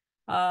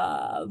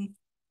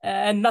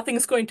and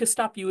nothing's going to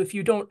stop you if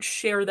you don't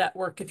share that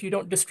work, if you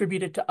don't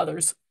distribute it to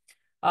others.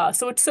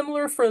 So it's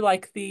similar for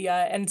like the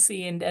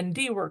NC and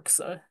ND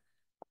works.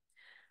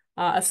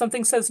 If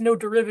something says no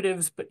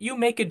derivatives, but you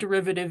make a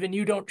derivative and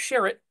you don't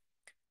share it,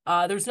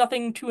 there's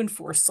nothing to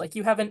enforce. Like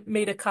you haven't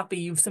made a copy,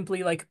 you've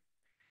simply like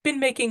been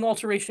making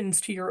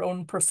alterations to your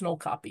own personal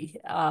copy.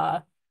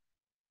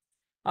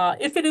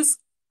 If it is,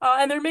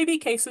 and there may be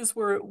cases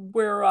where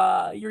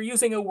you're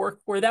using a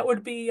work where that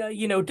would be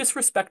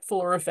disrespectful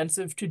or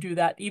offensive to do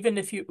that, even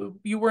if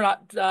you were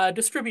not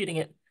distributing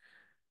it.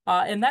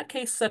 In that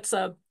case, that's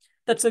a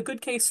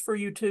good case for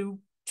you to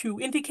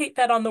indicate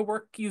that on the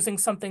work using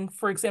something.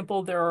 For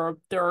example, there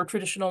are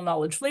traditional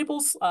knowledge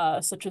labels,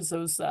 such as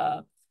those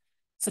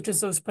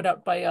put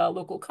out by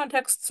local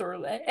contexts,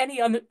 or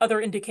any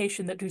other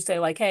indication that do say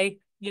like, hey,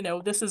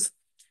 this is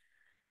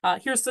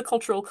here's the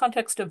cultural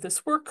context of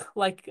this work.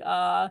 Like,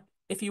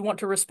 if you want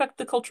to respect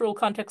the cultural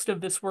context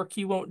of this work,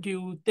 you won't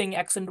do thing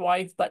X and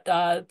Y, but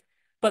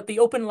the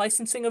open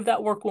licensing of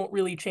that work won't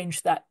really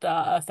change that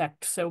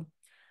effect. So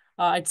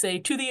I'd say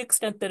to the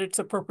extent that it's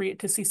appropriate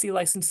to CC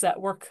license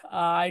that work,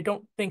 I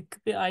don't think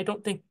that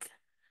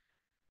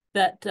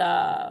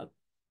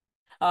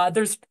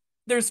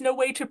there's no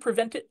way to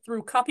prevent it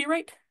through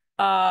copyright.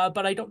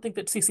 But I don't think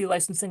that CC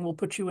licensing will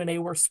put you in a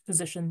worse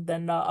position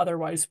than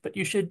otherwise. But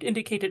you should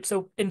indicate it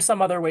so in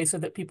some other way so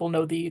that people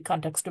know the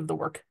context of the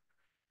work.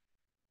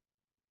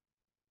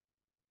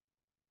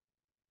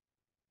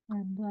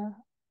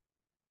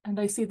 And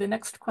I see the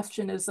next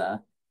question is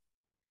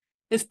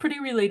pretty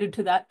related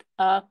to that.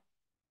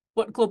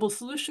 What global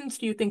solutions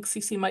do you think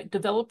CC might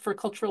develop for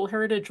cultural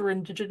heritage or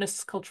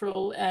indigenous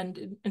cultural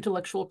and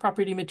intellectual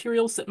property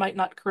materials that might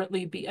not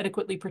currently be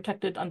adequately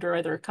protected under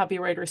either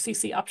copyright or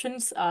CC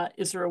options?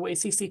 Is there a way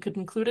CC could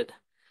include it?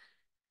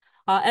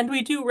 And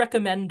we do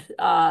recommend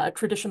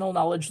traditional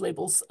knowledge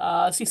labels.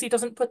 CC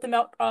doesn't put them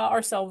out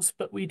ourselves,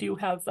 but we do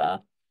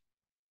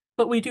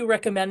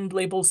recommend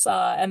labels,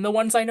 and the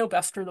ones I know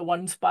best are the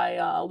ones by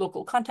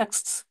local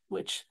contexts,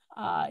 which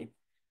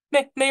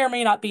may or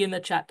may not be in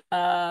the chat,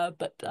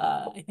 but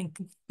I think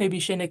maybe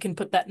Shayna can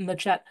put that in the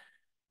chat.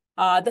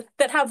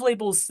 That have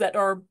labels that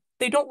are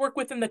they don't work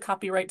within the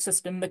copyright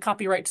system. The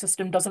copyright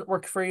system doesn't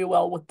work very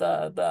well with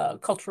the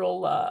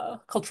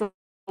cultural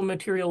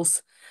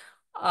materials,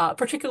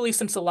 particularly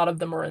since a lot of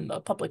them are in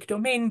the public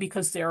domain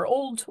because they're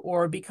old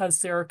or because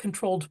they're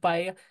controlled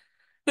by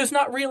there's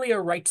not really a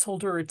rights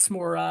holder. It's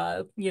more,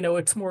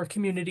 it's more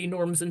community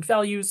norms and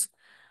values.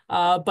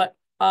 But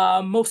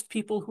most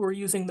people who are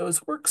using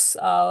those works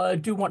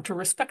do want to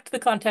respect the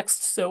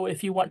context. So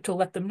if you want to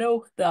let them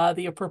know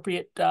the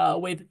appropriate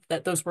way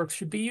that those works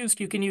should be used,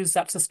 you can use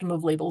that system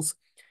of labels.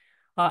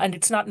 And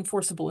it's not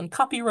enforceable in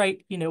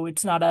copyright.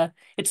 It's not a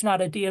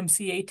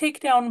DMCA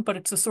takedown, but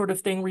it's a sort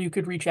of thing where you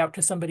could reach out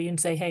to somebody and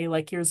say, hey,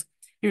 like here's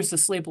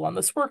this label on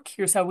this work.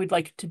 Here's how we'd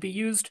like it to be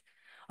used.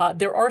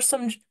 There are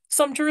some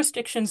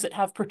jurisdictions that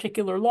have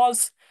particular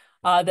laws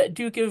that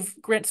do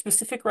grant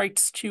specific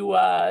rights to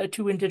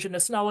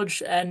indigenous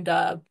knowledge and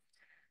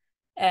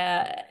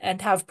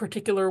have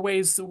particular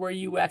ways where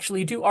you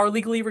actually are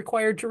legally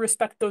required to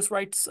respect those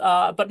rights.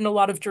 But in a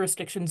lot of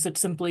jurisdictions, it's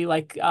simply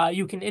like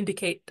you can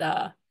indicate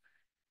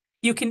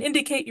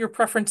your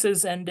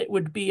preferences, and it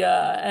would be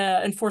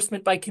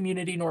enforcement by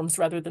community norms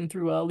rather than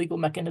through a legal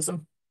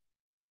mechanism.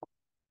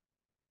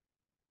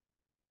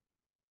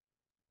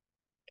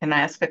 Can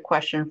I ask a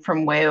question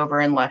from way over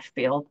in left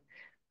field?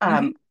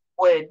 Mhm.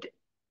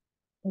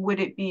 Would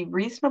it be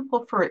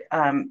reasonable for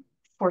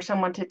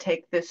someone to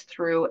take this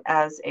through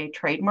as a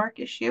trademark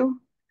issue?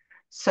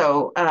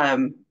 So,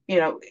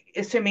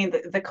 assuming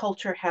that the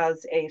culture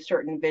has a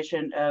certain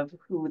vision of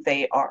who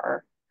they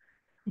are,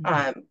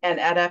 and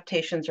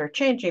adaptations are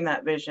changing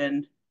that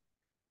vision,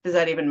 does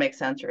that even make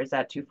sense, or is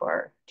that too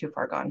far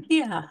gone?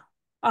 Yeah,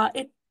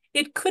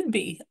 it could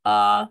be.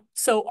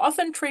 So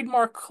often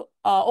trademark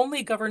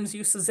only governs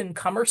uses in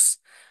commerce.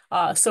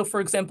 So for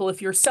example,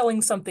 if you're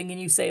selling something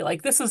and you say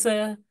like this is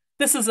a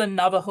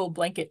Navajo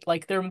blanket,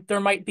 like there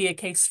might be a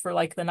case for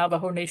like the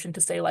Navajo Nation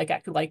to say like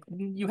act like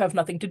you have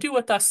nothing to do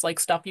with us, like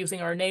stop using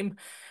our name.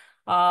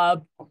 Uh,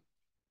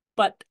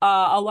 but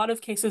a lot of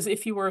cases,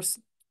 if you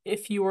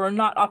are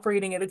not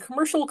operating in a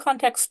commercial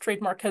context,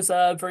 trademark has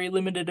a very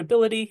limited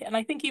ability. And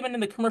I think even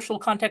in the commercial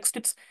context,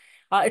 it's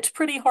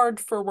pretty hard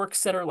for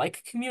works that are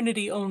like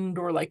community owned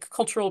or like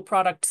cultural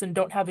products and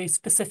don't have a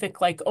specific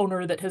like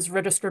owner that has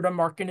registered a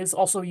mark and is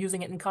also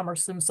using it in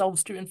commerce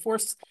themselves to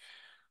enforce.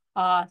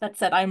 That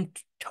said, I'm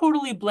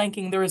totally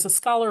blanking. There's a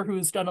scholar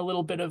who's done a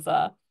little bit of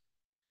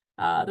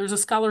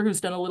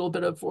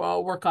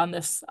work on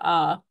this,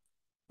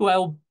 who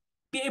I'll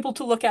be able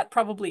to look at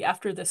probably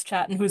after this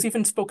chat, and who's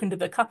even spoken to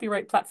the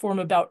copyright platform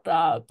about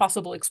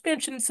possible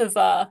expansions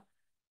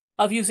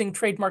of using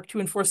trademark to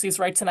enforce these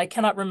rights. And I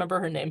cannot remember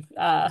her name,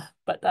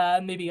 but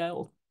maybe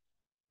I'll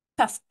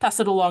pass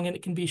it along, and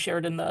it can be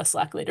shared in the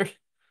Slack later.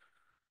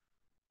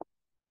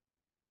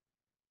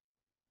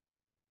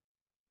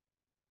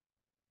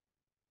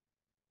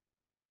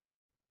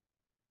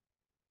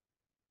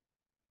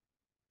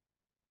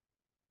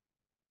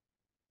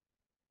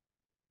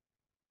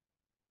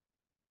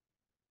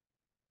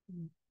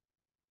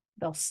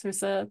 What else?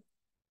 There's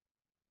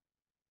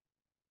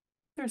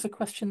a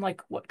question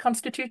like, what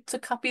constitutes a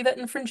copy that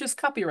infringes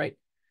copyright?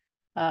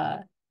 Uh,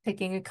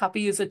 Taking a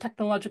copy is a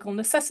technological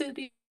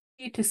necessity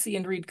to see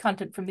and read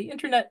content from the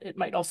internet. It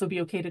might also be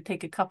okay to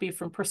take a copy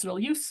from personal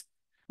use.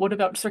 What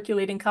about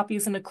circulating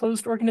copies in a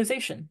closed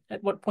organization?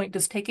 At what point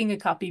does taking a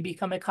copy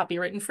become a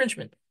copyright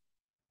infringement?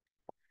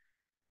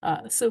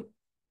 So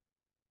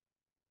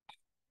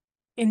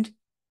in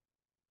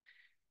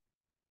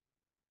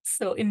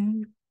so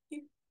in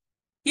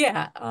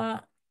yeah,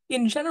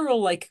 in general,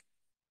 like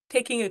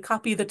taking a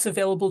copy that's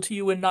available to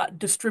you and not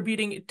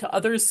distributing it to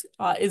others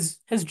is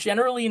has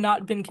generally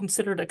not been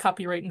considered a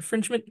copyright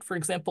infringement. For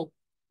example,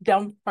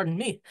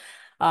 downloading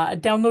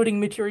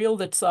material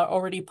that's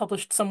already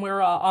published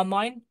somewhere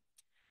online.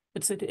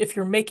 If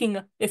you're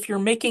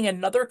making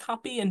another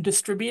copy and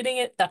distributing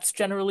it, that's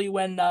generally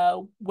when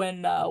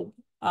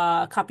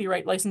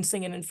copyright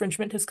licensing and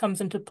infringement has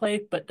comes into play.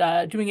 But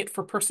doing it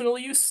for personal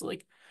use,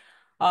 like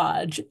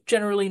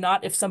generally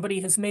not. If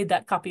somebody has made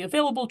that copy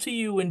available to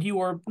you and you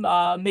are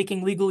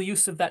making legal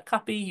use of that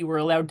copy, you are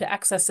allowed to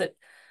access it.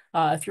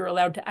 If you're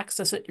allowed to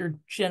access it, you're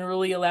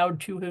generally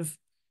allowed to have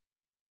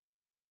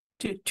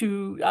to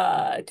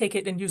take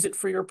it and use it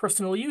for your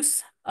personal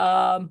use.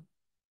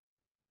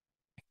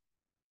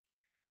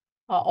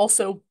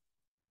 Also,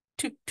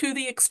 to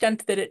the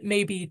extent that it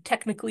may be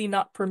technically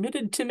not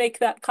permitted to make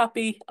that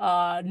copy,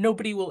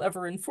 nobody will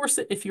ever enforce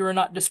it if you are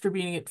not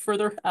distributing it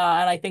further.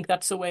 And I think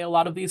that's the way a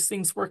lot of these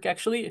things work,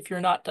 actually. If you're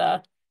not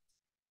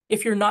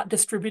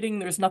distributing,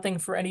 there's nothing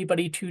for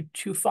anybody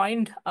to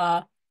find.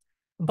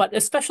 But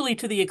especially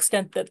to the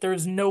extent that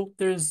there's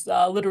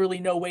literally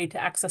no way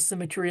to access the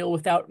material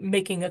without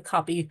making a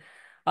copy.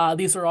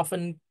 These are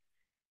often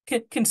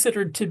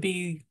considered to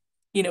be,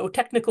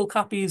 technical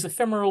copies,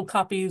 ephemeral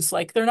copies.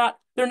 Like they're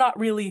not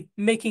really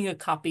making a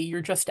copy.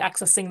 You're just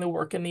accessing the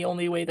work in the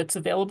only way that's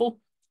available.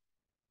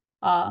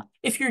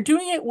 If you're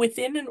doing it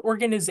within an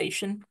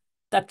organization,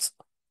 that's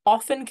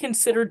often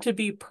considered to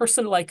be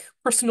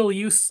personal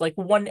use, like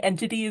one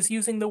entity is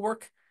using the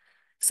work.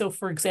 So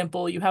for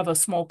example, you have a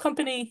small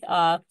company,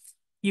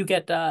 you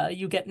get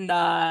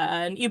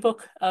an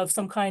ebook of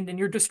some kind and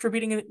you're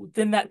distributing it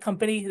within that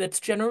company that's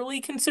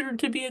generally considered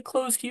to be a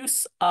closed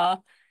use.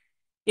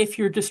 If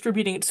you're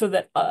distributing it so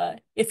that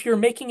if you're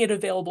making it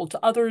available to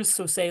others,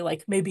 so say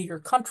like maybe your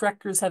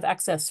contractors have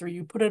access or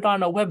you put it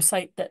on a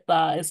website that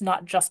is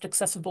not just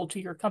accessible to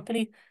your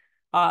company,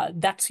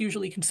 that's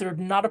usually considered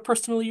not a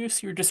personal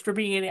use. You're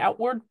distributing it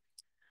outward.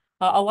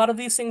 A lot of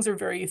these things are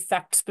very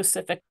fact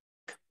specific,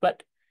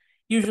 but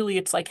usually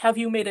it's like, have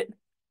you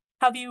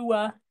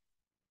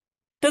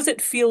does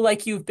it feel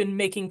like you've been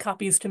making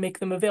copies to make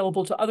them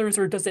available to others,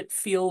 or does it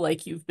feel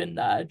like you've been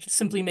just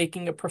simply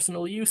making a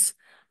personal use?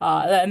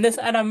 This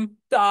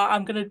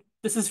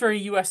is very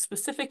U.S.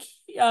 specific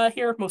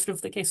here. Most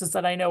of the cases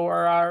that I know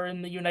are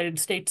in the United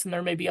States, and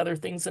there may be other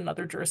things in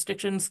other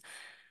jurisdictions.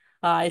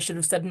 I should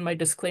have said in my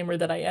disclaimer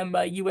that I am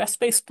a U.S.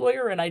 based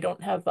lawyer, and I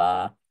don't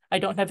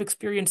have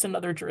experience in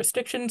other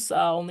jurisdictions.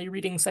 Only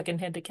reading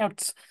secondhand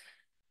accounts.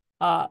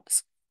 Uh,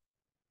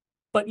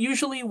 but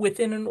usually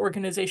within an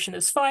organization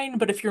is fine,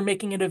 but if you're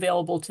making it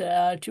available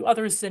to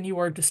others, then you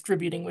are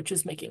distributing, which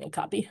is making a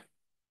copy.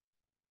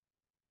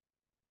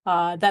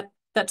 That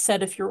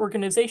said, if your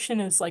organization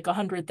is like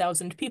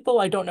 100,000 people,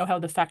 I don't know how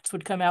the facts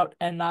would come out,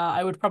 and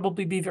I would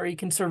probably be very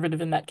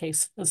conservative in that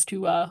case as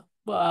to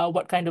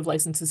what kind of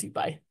licenses you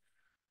buy.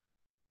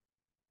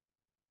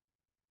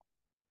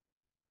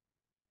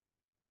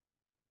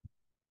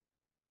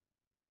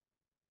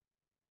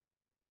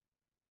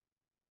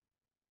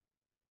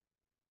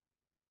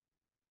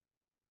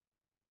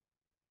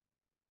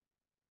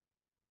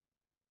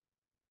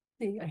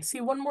 I see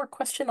one more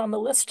question on the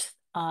list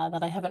that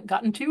I haven't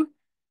gotten to,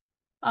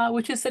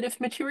 which is that if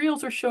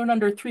materials are shown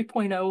under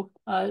 3.0,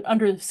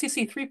 under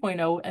CC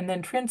 3.0, and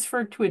then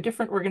transferred to a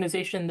different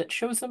organization that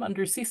shows them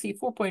under CC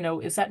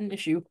 4.0, is that an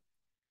issue?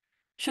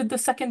 Should the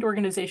second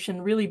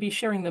organization really be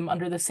sharing them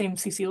under the same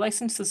CC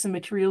license as the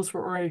materials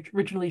were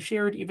originally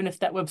shared, even if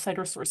that website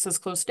or source is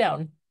closed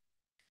down?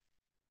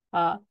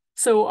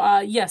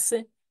 Yes,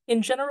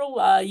 in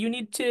general, you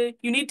need to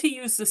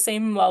use the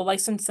same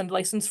license and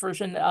license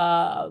version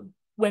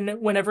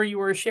whenever you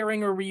are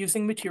sharing or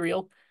reusing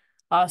material.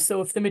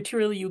 So if the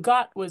material you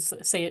got was,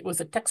 say it was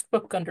a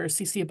textbook under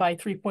CC BY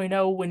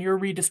 3.0, when you're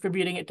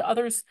redistributing it to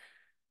others,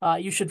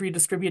 you should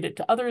redistribute it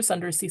to others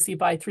under CC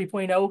BY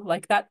 3.0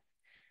 like that.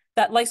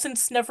 That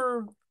license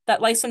never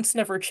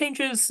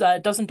changes,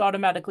 doesn't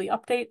automatically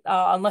update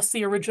unless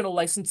the original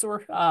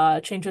licensor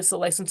changes the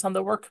license on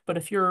the work. But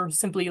if you're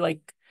simply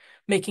like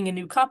making a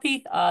new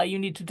copy, you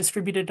need to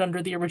distribute it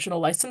under the original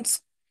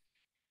license.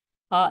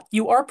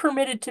 You are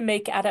permitted to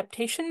make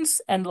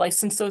adaptations and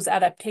license those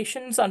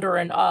adaptations under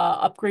an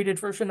upgraded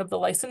version of the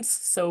license.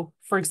 So,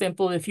 for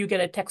example, if you get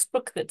a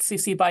textbook that's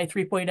CC BY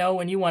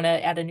 3.0 and you want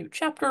to add a new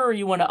chapter or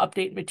you want to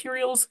update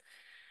materials,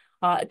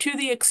 to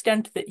the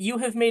extent that you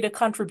have made a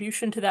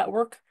contribution to that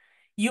work,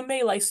 you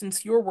may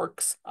license your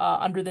works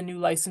under the new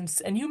license,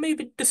 and you may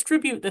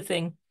distribute the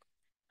thing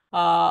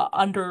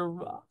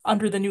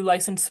under the new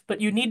license, but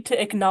you need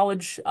to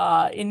acknowledge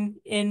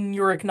in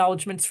your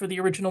acknowledgments for the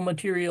original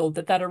material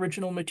that that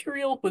original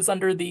material was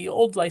under the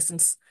old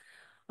license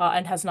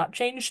and has not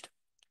changed.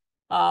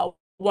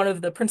 One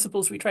of the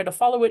principles we try to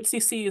follow at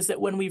CC is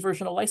that when we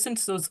version a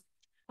license,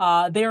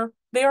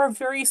 they are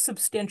very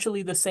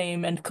substantially the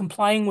same, and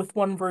complying with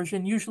one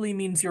version usually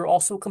means you're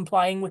also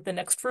complying with the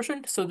next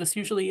version. So this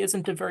usually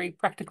isn't a very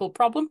practical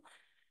problem.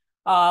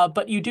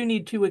 But you do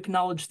need to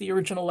acknowledge the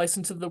original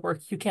license of the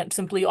work. You can't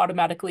simply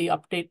automatically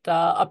update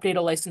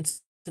a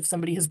license if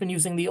somebody has been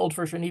using the old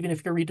version, even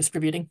if you're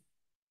redistributing.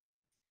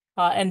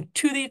 And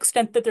to the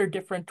extent that they're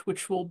different,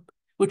 which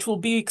will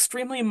be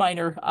extremely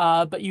minor,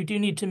 but you do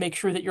need to make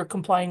sure that you're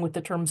complying with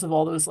the terms of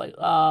all those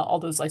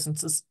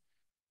licenses.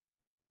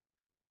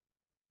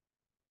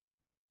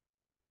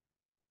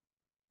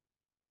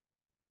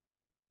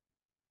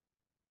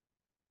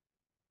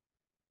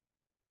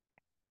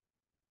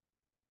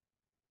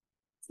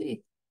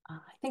 See, I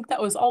think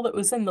that was all that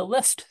was in the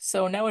list.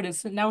 So now it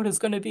is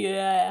going to be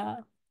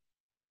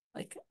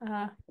like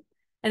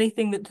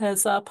anything that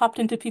has popped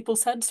into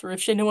people's heads, or if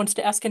Shana wants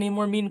to ask any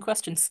more mean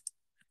questions.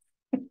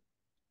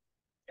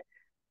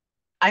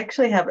 I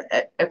actually have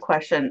a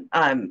question,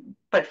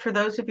 but for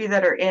those of you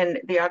that are in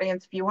the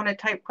audience, if you want to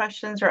type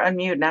questions or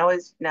unmute,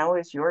 now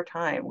is your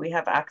time. We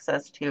have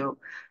access to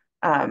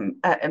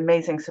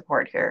amazing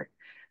support here,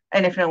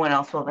 and if no one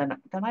else will, then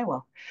I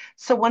will.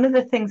 So one of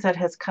the things that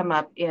has come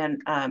up in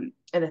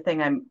a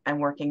thing I'm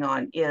working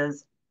on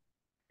is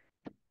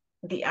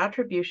the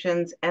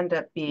attributions end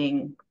up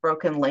being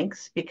broken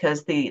links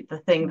because the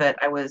thing that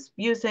I was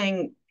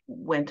using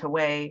went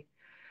away.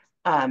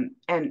 And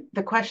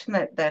the question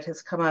that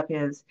has come up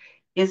is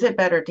it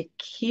better to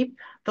keep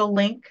the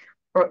link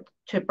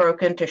to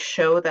broken to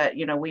show that,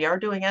 we are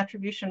doing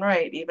attribution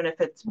right, even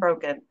if it's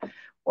broken,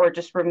 or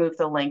just remove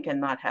the link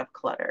and not have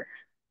clutter?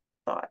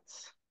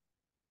 Thoughts?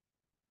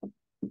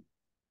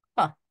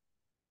 Huh.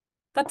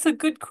 That's a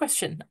good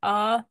question.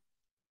 Like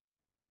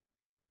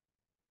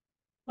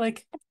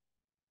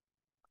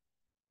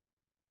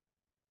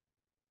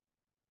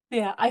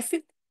Yeah, I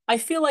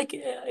feel like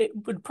it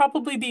would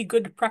probably be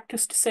good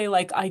practice to say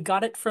like I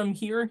got it from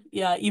here,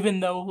 yeah, even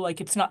though like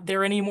it's not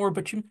there anymore.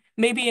 But you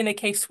maybe in a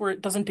case where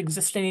it doesn't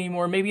exist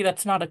anymore, maybe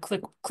that's not a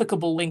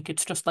clickable link.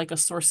 It's just like a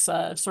source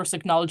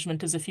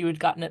acknowledgement, as if you had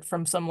gotten it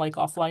from some like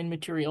offline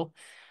material.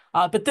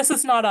 But this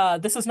is not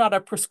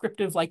a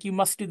prescriptive like you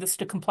must do this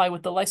to comply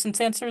with the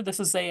license answer. This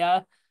is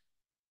a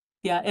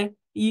yeah,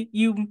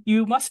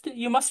 you must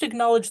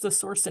acknowledge the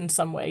source in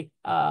some way.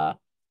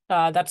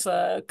 That's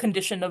a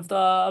condition of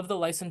the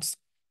license.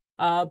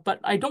 But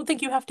I don't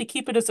think you have to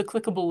keep it as a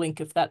clickable link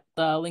if that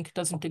link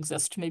doesn't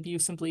exist. Maybe you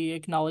simply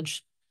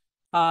acknowledge.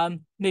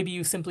 Maybe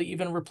you simply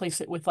even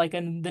replace it with like the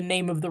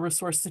name of the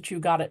resource that you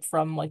got it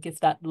from. Like if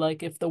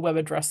the web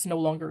address no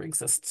longer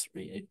exists.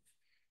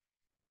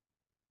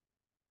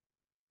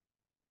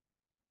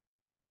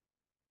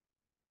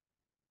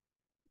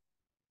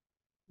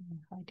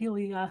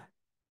 Ideally,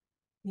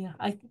 yeah,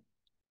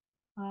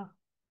 uh,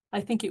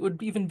 I think it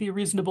would even be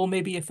reasonable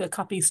maybe if a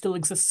copy still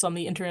exists on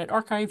the Internet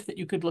Archive that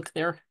you could look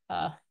there,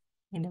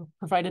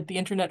 provided the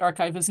Internet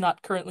Archive is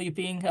not currently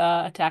being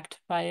attacked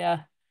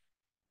by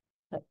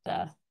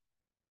that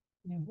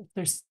if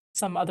there's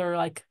some other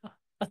like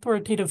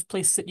authoritative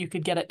place that you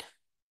could get it.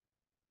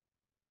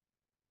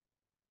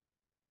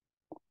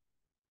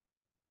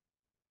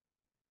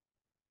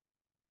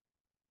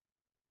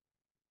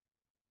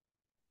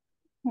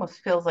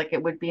 Almost feels like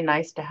it would be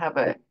nice to have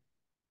a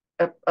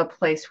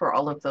place where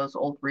all of those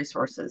old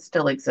resources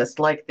still exist,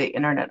 like the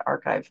Internet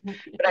Archive.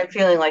 But I'm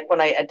feeling like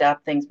when I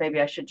adapt things, maybe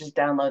I should just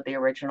download the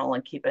original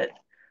and keep it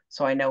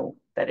so I know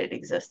that it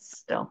exists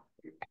still.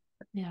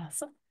 Yeah,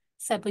 so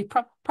sadly,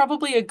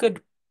 probably a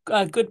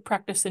good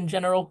practice in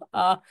general.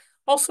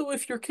 Also,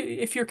 if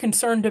you're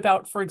concerned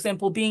about, for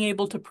example, being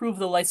able to prove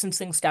the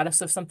licensing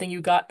status of something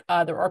you got,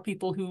 there are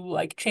people who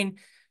like change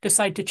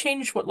decide to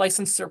change what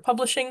license they're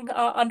publishing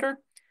under.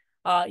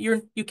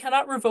 You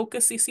cannot revoke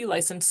a CC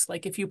license.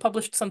 Like if you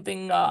published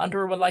something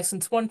under a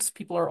license once,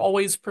 people are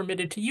always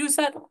permitted to use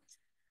that.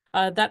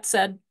 That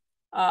said,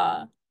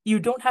 uh, you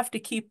don't have to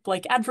keep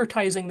like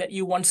advertising that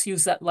you once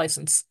used that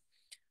license.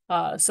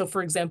 So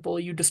for example,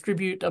 you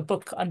distribute a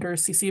book under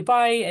CC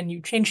BY and you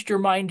changed your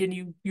mind and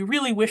you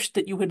really wished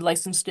that you had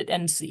licensed it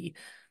NC.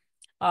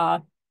 Uh,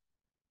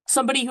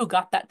 Somebody who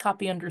got that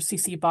copy under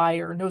CC BY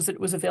or knows that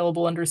it was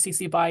available under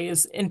CC BY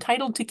is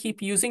entitled to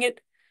keep using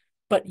it,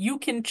 but you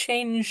can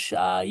change,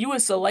 you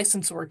as a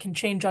licensor can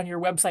change on your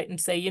website and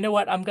say, you know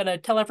what, I'm going to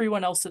tell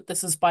everyone else that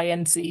this is by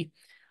NC,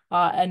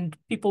 and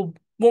people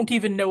won't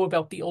even know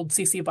about the old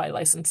CC BY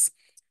license.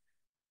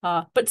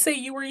 But say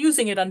you were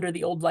using it under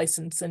the old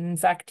license, and in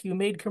fact you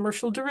made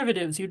commercial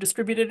derivatives, you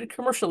distributed it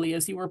commercially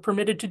as you were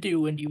permitted to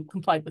do, and you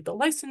complied with the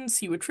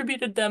license, you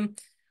attributed them,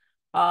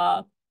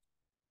 uh,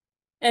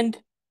 and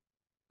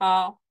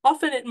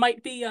often it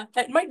might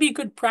be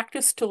good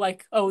practice to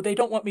like, oh, they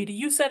don't want me to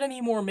use that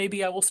anymore,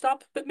 maybe I will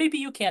stop, but maybe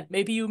you can't.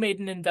 Maybe you made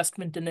an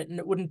investment in it, and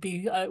it wouldn't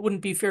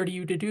be fair to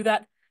you to do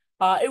that.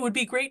 It would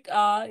be great.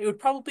 It would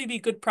probably be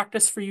good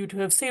practice for you to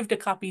have saved a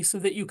copy so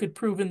that you could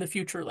prove in the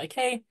future, like,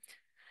 hey,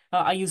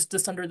 I used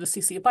this under the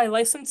CC BY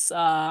license.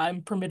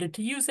 I'm permitted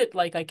to use it.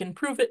 Like I can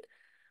prove it.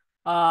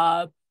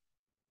 Uh,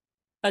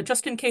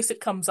 just in case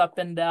it comes up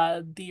and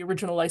the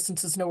original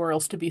license is nowhere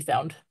else to be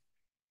found.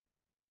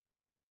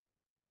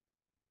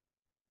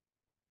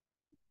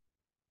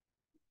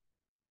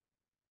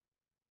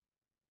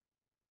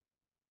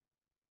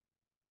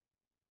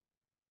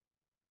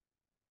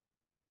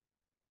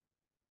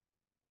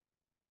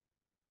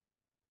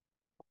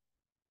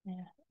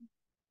 Yeah.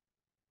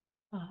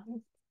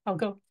 I'll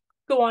go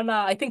on.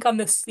 I think on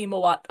this theme a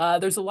lot.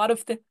 There's a lot of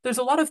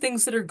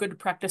things that are good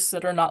practice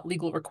that are not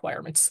legal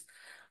requirements.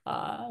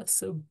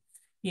 So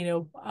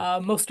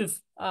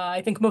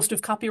I think most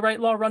of copyright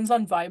law runs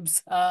on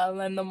vibes.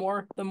 And the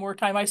more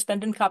time I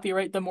spend in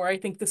copyright, the more I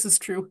think this is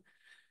true.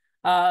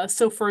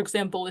 So for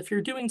example, if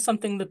you're doing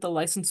something that the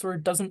licensor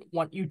doesn't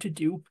want you to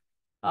do,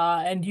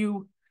 and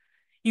you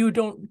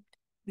don't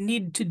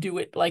need to do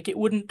it, like it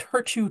wouldn't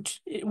hurt you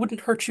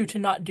to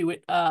not do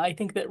it. I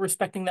think that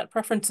respecting that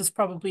preference is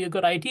probably a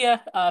good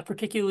idea,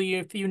 particularly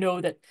if you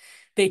know that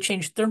they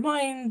changed their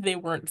mind, they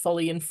weren't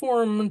fully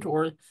informed,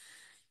 or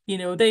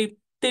they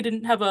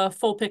didn't have a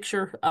full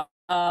picture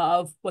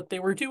of what they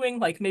were doing.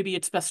 Like maybe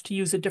it's best to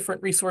use a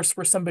different resource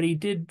where somebody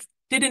did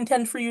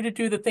intend for you to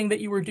do the thing that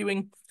you were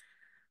doing.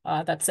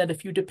 That said,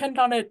 if you depend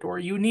on it or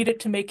you need it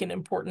to make an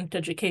important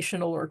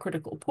educational or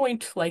critical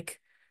point, like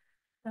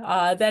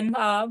then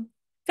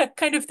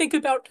kind of think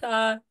about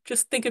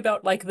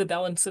like the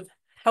balance of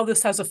how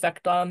this has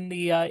effect on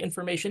the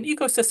information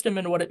ecosystem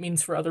and what it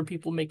means for other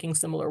people making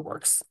similar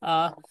works.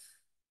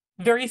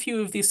 Very few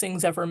of these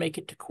things ever make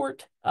it to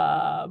court.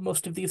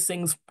 Most of these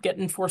things get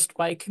enforced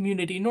by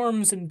community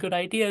norms and good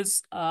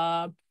ideas.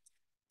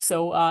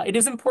 So it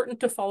is important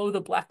to follow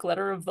the black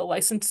letter of the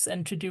license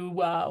and to do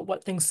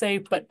what things say,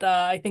 but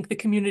I think the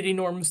community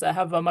norms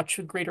have a much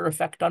greater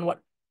effect on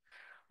what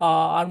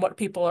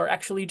people are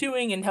actually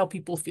doing and how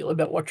people feel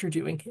about what you're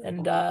doing,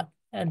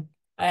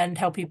 and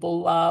how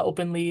people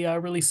openly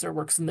release their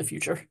works in the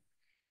future.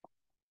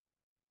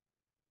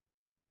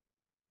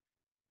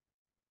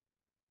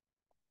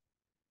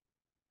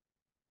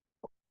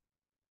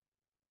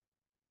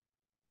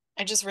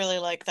 I just really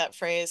like that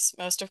phrase.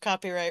 Most of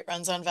copyright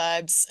runs on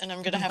vibes, and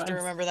I'm gonna have to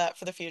Sometimes. remember that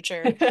for the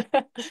future.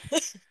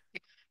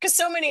 Because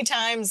so many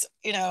times,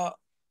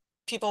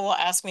 people will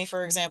ask me,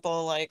 for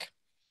example, like,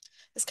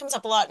 this comes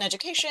up a lot in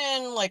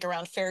education, like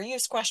around fair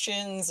use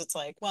questions. It's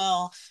like,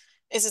 well,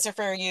 is this a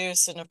fair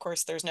use? And of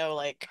course, there's no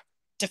like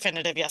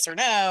definitive yes or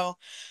no.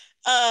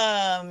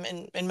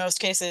 In most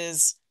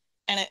cases.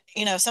 And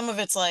some of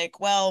it's like,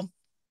 well,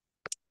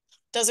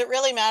 does it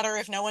really matter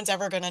if no one's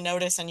ever going to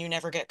notice and you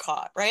never get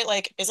caught, right?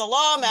 Like, is a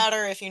law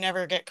matter if you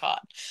never get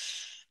caught?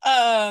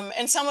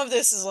 And some of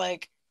this is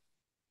like,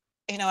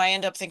 I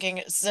end up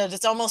thinking that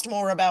it's almost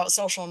more about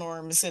social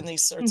norms in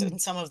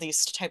some of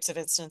these types of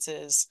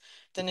instances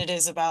than it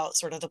is about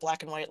sort of the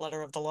black and white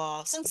letter of the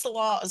law, since the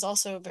law is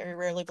also very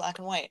rarely black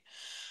and white.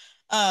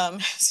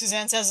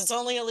 Suzanne says it's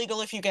only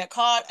illegal if you get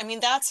caught. I mean,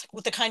 that's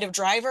what the kind of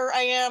driver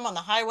I am on the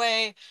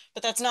highway,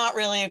 but that's not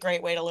really a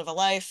great way to live a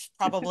life,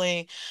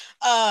 probably.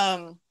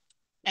 Um,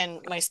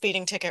 and my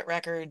speeding ticket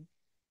record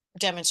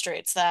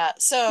demonstrates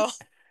that. So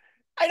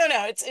I don't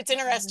know. It's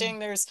interesting.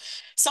 There's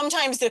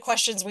sometimes the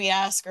questions we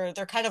ask are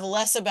they're kind of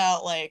less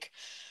about like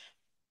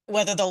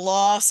whether the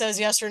law says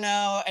yes or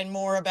no, and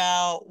more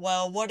about,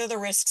 well, what are the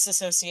risks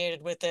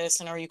associated with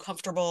this, and are you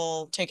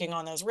comfortable taking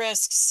on those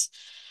risks?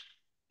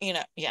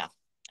 Yeah.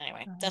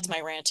 Anyway, that's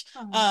my rant.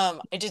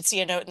 Um, I did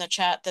see a note in the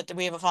chat that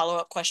we have a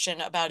follow-up question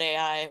about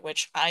AI,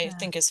 which I yeah.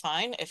 think is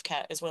fine if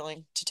Kat is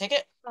willing to take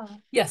it.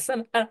 Yes,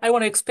 and I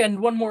want to expand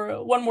one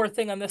more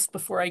thing on this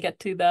before I get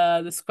to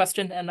this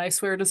question, and I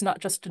swear it is not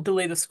just to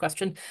delay this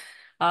question.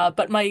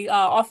 But my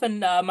often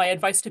my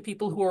advice to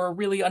people who are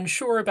really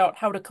unsure about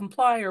how to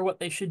comply or what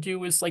they should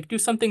do is like do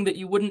something that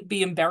you wouldn't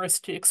be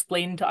embarrassed to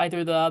explain to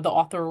either the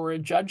author or a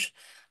judge,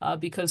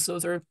 because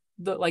those are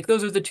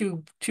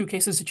the two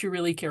cases that you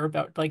really care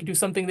about. Like do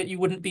something that you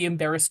wouldn't be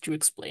embarrassed to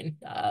explain.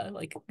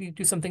 Like you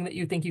do something that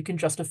you think you can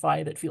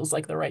justify that feels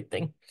like the right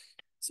thing.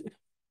 So,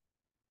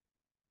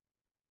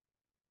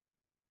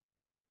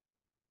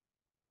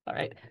 all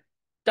right,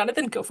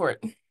 Jonathan, go for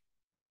it.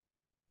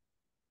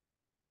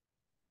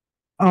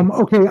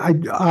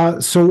 Okay,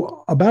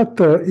 so about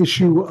the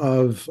issue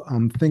of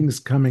things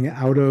coming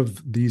out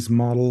of these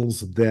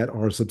models that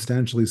are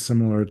substantially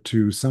similar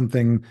to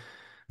something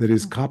that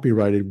is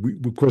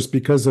copyrighted. Of course,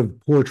 because of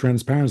poor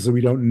transparency,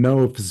 we don't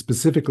know if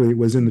specifically it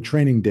was in the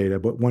training data,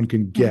 but one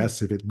can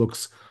guess if it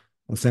looks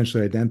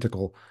essentially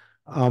identical.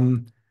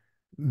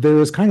 There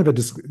is kind of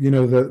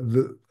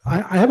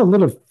I have a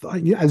little,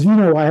 as you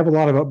know, I have a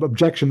lot of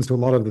objections to a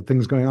lot of the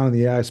things going on in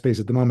the AI space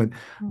at the moment.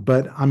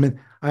 But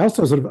I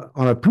also sort of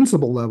on a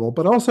principle level,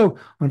 but also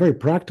on a very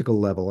practical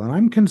level, and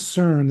I'm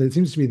concerned that it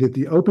seems to me that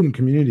the open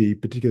community,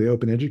 particularly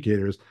open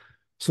educators,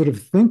 sort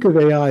of think of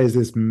AI as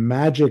this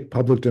magic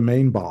public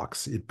domain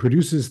box. It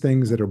produces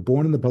things that are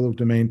born in the public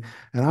domain,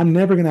 and I'm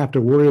never going to have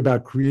to worry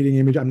about creating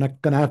image. I'm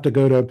not going to have to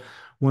go to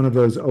one of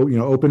those,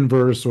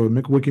 Openverse or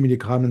Wikimedia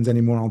Commons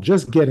anymore. I'll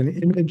just get an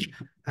image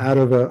out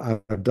of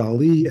a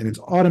DALL-E, and it's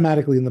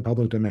automatically in the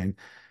public domain.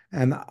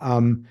 And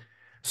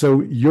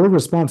so your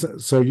response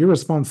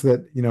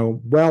that,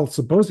 well,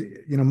 suppose,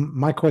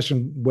 my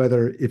question,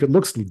 whether if it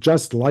looks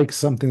just like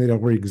something that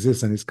already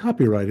exists and is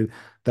copyrighted,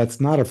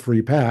 that's not a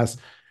free pass.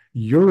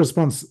 Your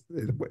response,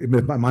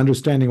 I'm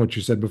understanding what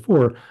you said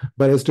before,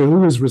 but as to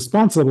who is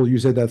responsible, you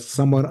said that's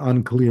somewhat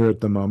unclear at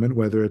the moment,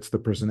 whether it's the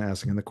person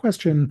asking the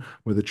question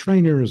or the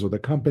trainers or the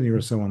company or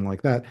so on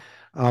like that.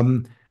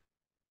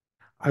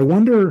 I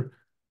wonder,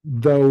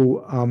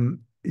 though,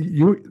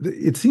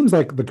 it seems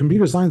like the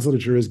computer science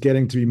literature is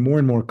getting to be more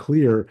and more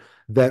clear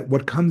that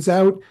what comes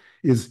out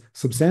is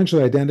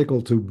substantially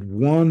identical to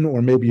one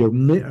or maybe a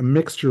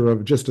mixture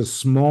of just a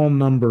small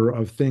number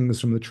of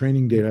things from the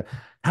training data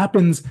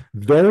happens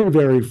very,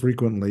 very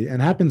frequently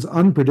and happens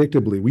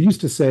unpredictably. We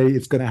used to say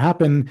it's going to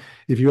happen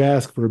if you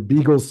ask for a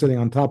beagle sitting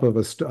on top of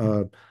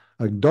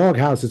a dog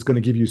house, it's going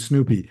to give you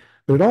Snoopy.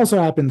 But it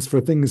also happens for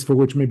things for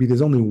which maybe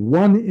there's only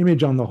one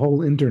image on the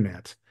whole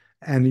internet.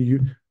 And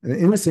an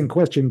innocent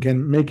question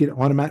can make it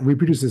automatic,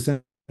 reproduce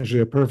essentially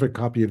a perfect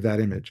copy of that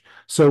image.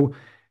 So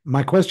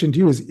my question to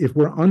you is, if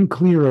we're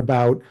unclear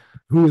about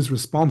who is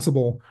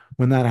responsible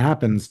when that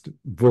happens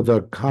for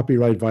the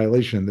copyright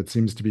violation that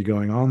seems to be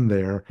going on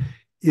there,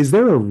 is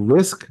there a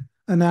risk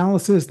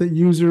analysis that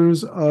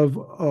users of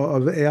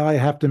AI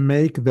have to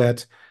make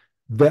that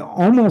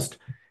almost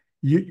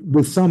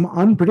with some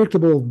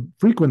unpredictable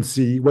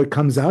frequency, what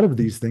comes out of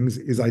these things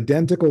is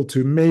identical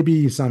to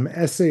maybe some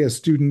essay a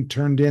student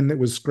turned in that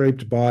was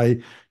scraped by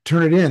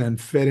Turnitin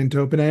and fed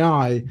into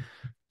OpenAI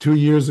 2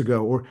 years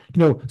ago, or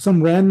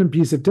some random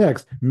piece of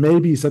text may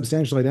be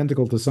substantially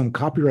identical to some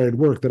copyrighted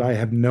work that I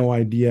have no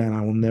idea and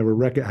I will never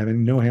have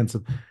no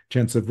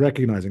chance of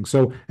recognizing.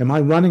 So, am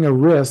I running a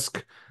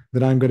risk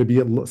that I'm going to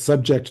be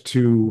subject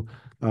to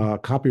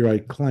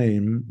copyright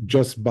claim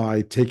just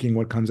by taking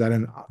what comes out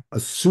and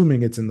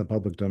assuming it's in the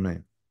public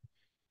domain?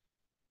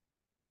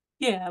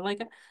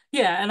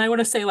 Yeah, and I want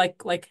to say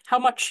like how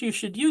much you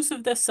should use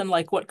of this and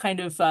like what kind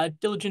of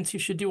diligence you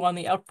should do on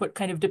the output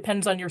kind of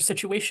depends on your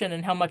situation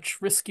and how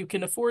much risk you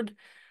can afford.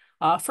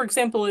 For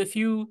example, if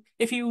you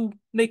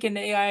make an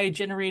AI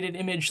generated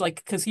image,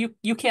 like because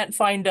you can't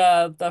find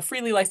the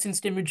freely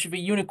licensed image of a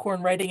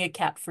unicorn riding a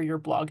cat for your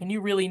blog, and you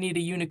really need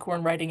a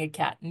unicorn riding a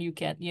cat, and you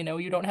can't,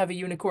 you don't have a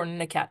unicorn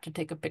and a cat to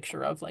take a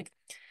picture of, like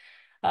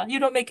you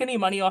don't make any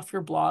money off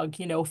your blog,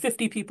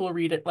 50 people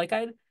read it, like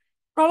I'd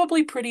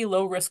probably pretty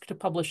low risk to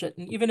publish it.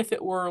 And even if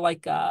it were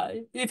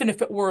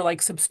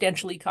like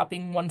substantially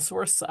copying one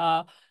source,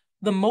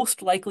 the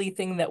most likely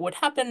thing that would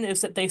happen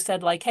is that they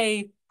said like,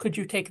 hey, could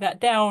you take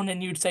that down?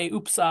 And you'd say,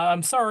 oops,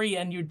 I'm sorry,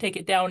 and you'd take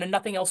it down and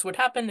nothing else would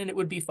happen and it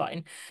would be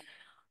fine.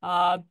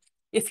 Uh,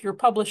 if you're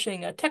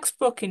publishing a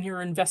textbook and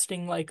you're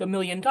investing like $1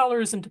 million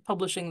into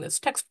publishing this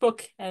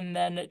textbook, and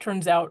then it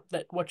turns out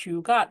that what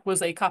you got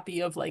was a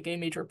copy of like a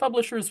major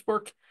publisher's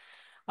work,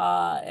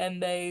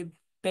 and they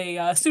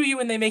sue you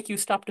and they make you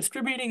stop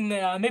distributing,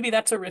 maybe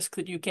that's a risk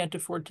that you can't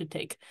afford to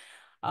take.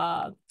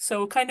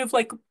 So kind of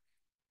like,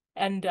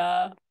 and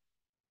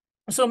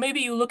so maybe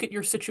you look at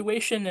your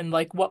situation and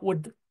like what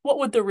would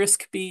the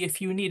risk be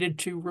if you needed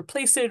to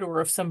replace it,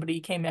 or if somebody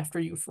came after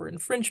you for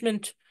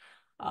infringement.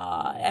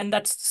 And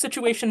that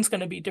situation's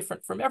going to be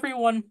different from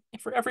everyone.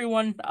 For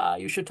everyone,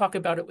 you should talk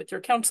about it with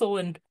your counsel.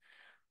 And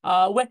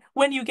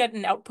when you get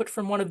an output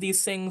from one of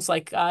these things,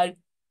 like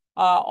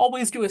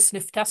always do a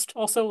sniff test.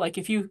 Also, like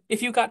if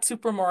you got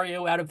Super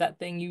Mario out of that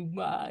thing,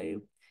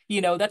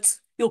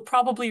 that's you'll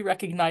probably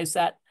recognize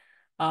that.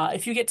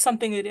 If you get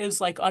something that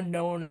is like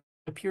unknown,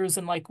 appears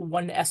in like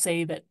one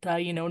essay that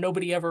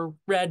nobody ever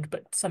read,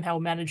 but somehow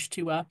managed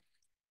to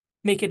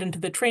make it into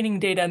the training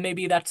data,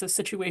 maybe that's a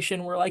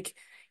situation where like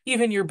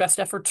even your best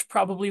efforts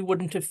probably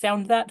wouldn't have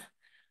found that.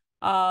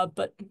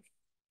 But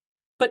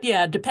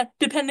yeah,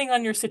 depending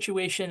on your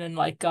situation and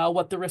like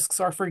what the risks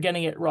are for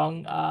getting it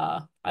wrong,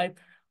 I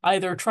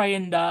either try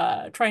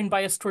and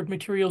bias toward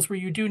materials where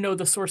you do know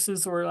the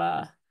sources,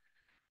 or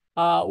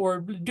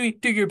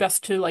do your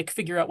best to like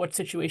figure out what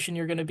situation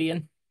you're going to be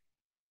in.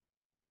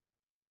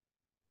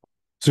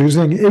 So you're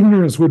saying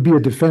ignorance would be a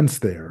defense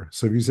there.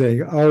 So if you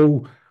say,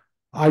 oh,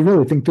 I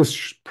really think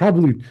this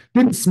probably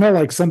didn't smell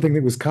like something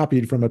that was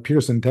copied from a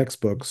Pearson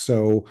textbook,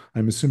 so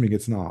I'm assuming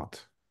it's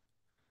not.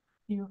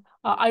 Yeah.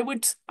 I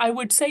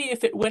would say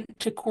if it went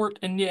to court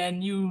and yeah,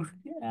 and you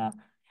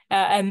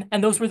and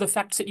those were the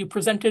facts that you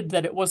presented,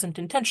 that it wasn't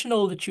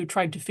intentional, that you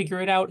tried to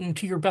figure it out, and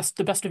to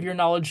the best of your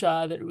knowledge,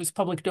 that it was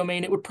public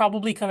domain, it would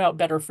probably come out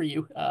better for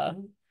you.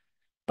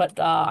 But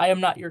I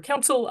am not your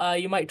counsel.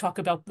 You might talk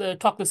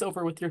this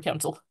over with your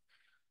counsel.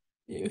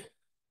 Yeah.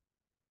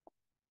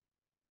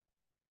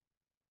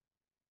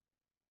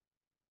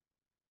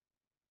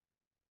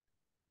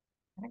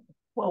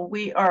 Well,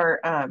 we are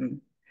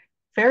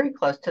very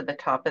close to the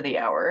top of the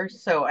hour.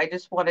 So I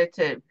just wanted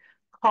to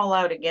call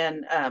out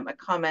again a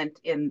comment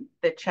in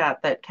the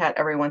chat that Kat,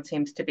 everyone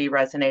seems to be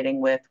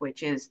resonating with,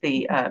 which is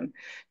the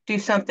do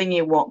something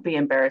you won't be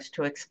embarrassed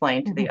to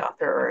explain to the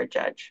author or a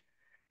judge.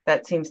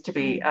 That seems to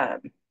be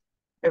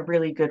a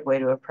really good way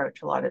to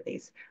approach a lot of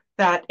these.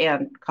 That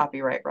and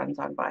copyright runs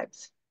on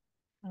vibes.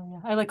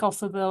 Oh, yeah. I like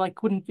also the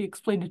like wouldn't be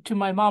explained to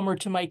my mom or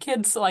to my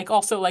kids. Like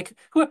also like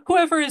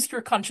whoever is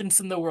your conscience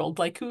in the world,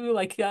 like who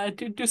like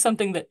do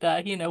something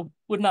that you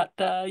would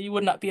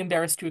not be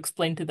embarrassed to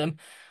explain to them.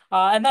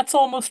 And that's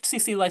all most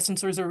CC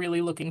licensors are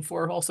really looking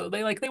for. Also,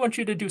 they want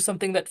you to do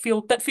something that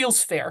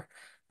feels fair.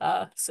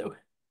 So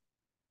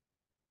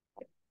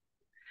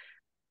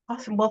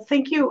Awesome. Well,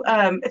 thank you.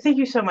 Thank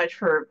you so much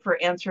for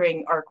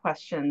answering our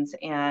questions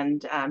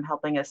and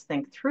helping us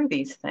think through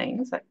these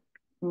things.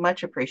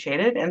 Much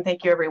appreciated. And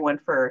thank you everyone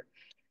for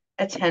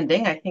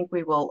attending. I think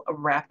we will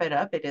wrap it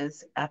up. It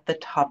is at the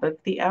top of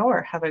the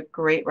hour. Have a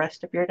great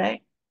rest of your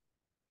day.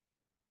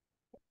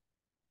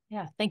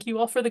 yeah, thank you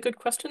all for the good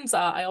questions.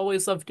 I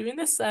always love doing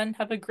this, and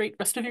have a great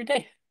rest of your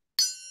day.